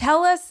doing.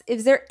 Tell us,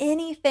 is there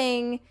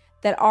anything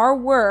that our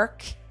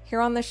work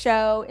here on the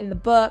show, in the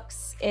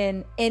books,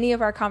 in any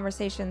of our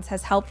conversations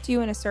has helped you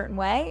in a certain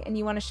way and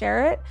you want to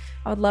share it?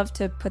 I would love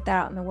to put that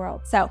out in the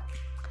world. So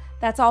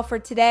that's all for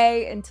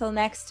today. Until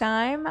next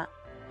time,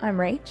 I'm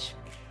Rach,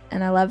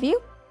 and I love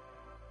you,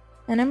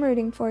 and I'm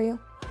rooting for you.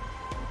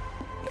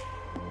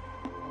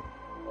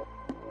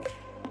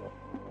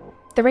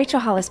 The Rachel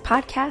Hollis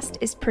Podcast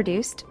is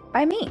produced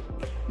by me,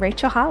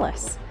 Rachel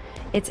Hollis.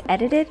 It's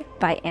edited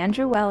by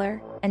Andrew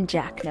Weller and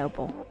Jack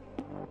Noble.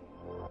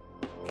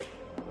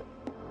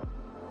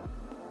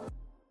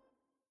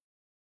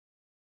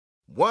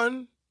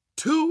 One,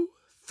 2,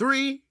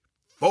 3,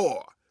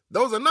 4.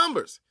 Those are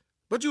numbers.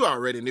 But you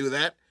already knew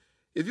that.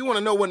 If you want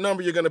to know what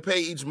number you're going to pay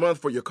each month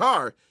for your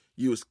car,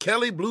 use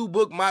Kelley Blue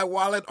Book My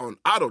Wallet on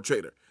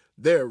AutoTrader.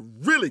 They're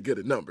really good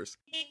at numbers.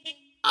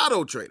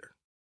 AutoTrader.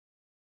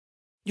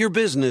 Your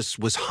business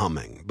was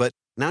humming, but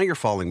now you're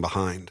falling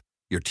behind.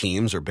 Your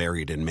teams are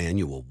buried in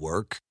manual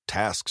work,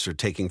 tasks are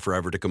taking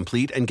forever to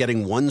complete, and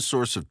getting one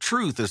source of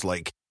truth is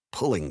like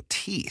pulling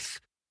teeth.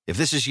 If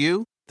this is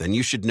you, then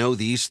you should know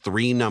these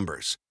three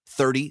numbers.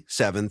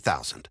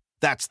 37,000.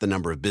 That's the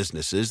number of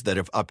businesses that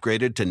have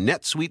upgraded to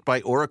NetSuite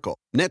by Oracle.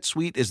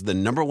 NetSuite is the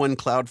 #1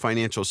 cloud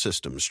financial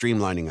system,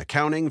 streamlining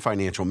accounting,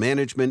 financial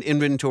management,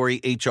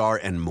 inventory, HR,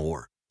 and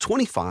more.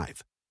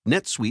 25.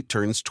 NetSuite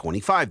turns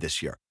 25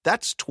 this year.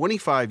 That's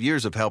 25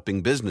 years of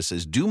helping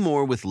businesses do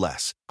more with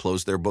less,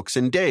 close their books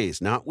in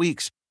days, not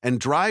weeks, and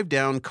drive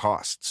down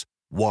costs.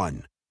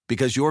 1.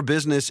 Because your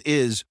business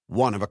is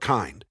one of a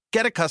kind.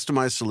 Get a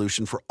customized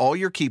solution for all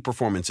your key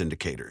performance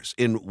indicators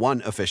in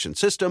one efficient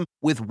system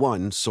with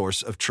one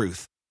source of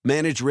truth.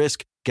 Manage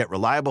risk, get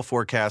reliable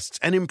forecasts,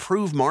 and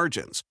improve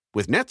margins.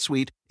 With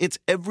NetSuite, it's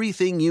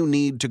everything you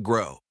need to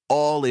grow,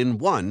 all in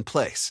one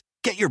place.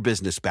 Get your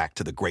business back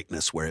to the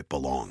greatness where it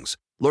belongs.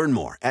 Learn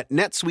more at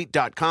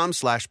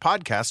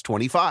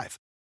netsuite.com/podcast25.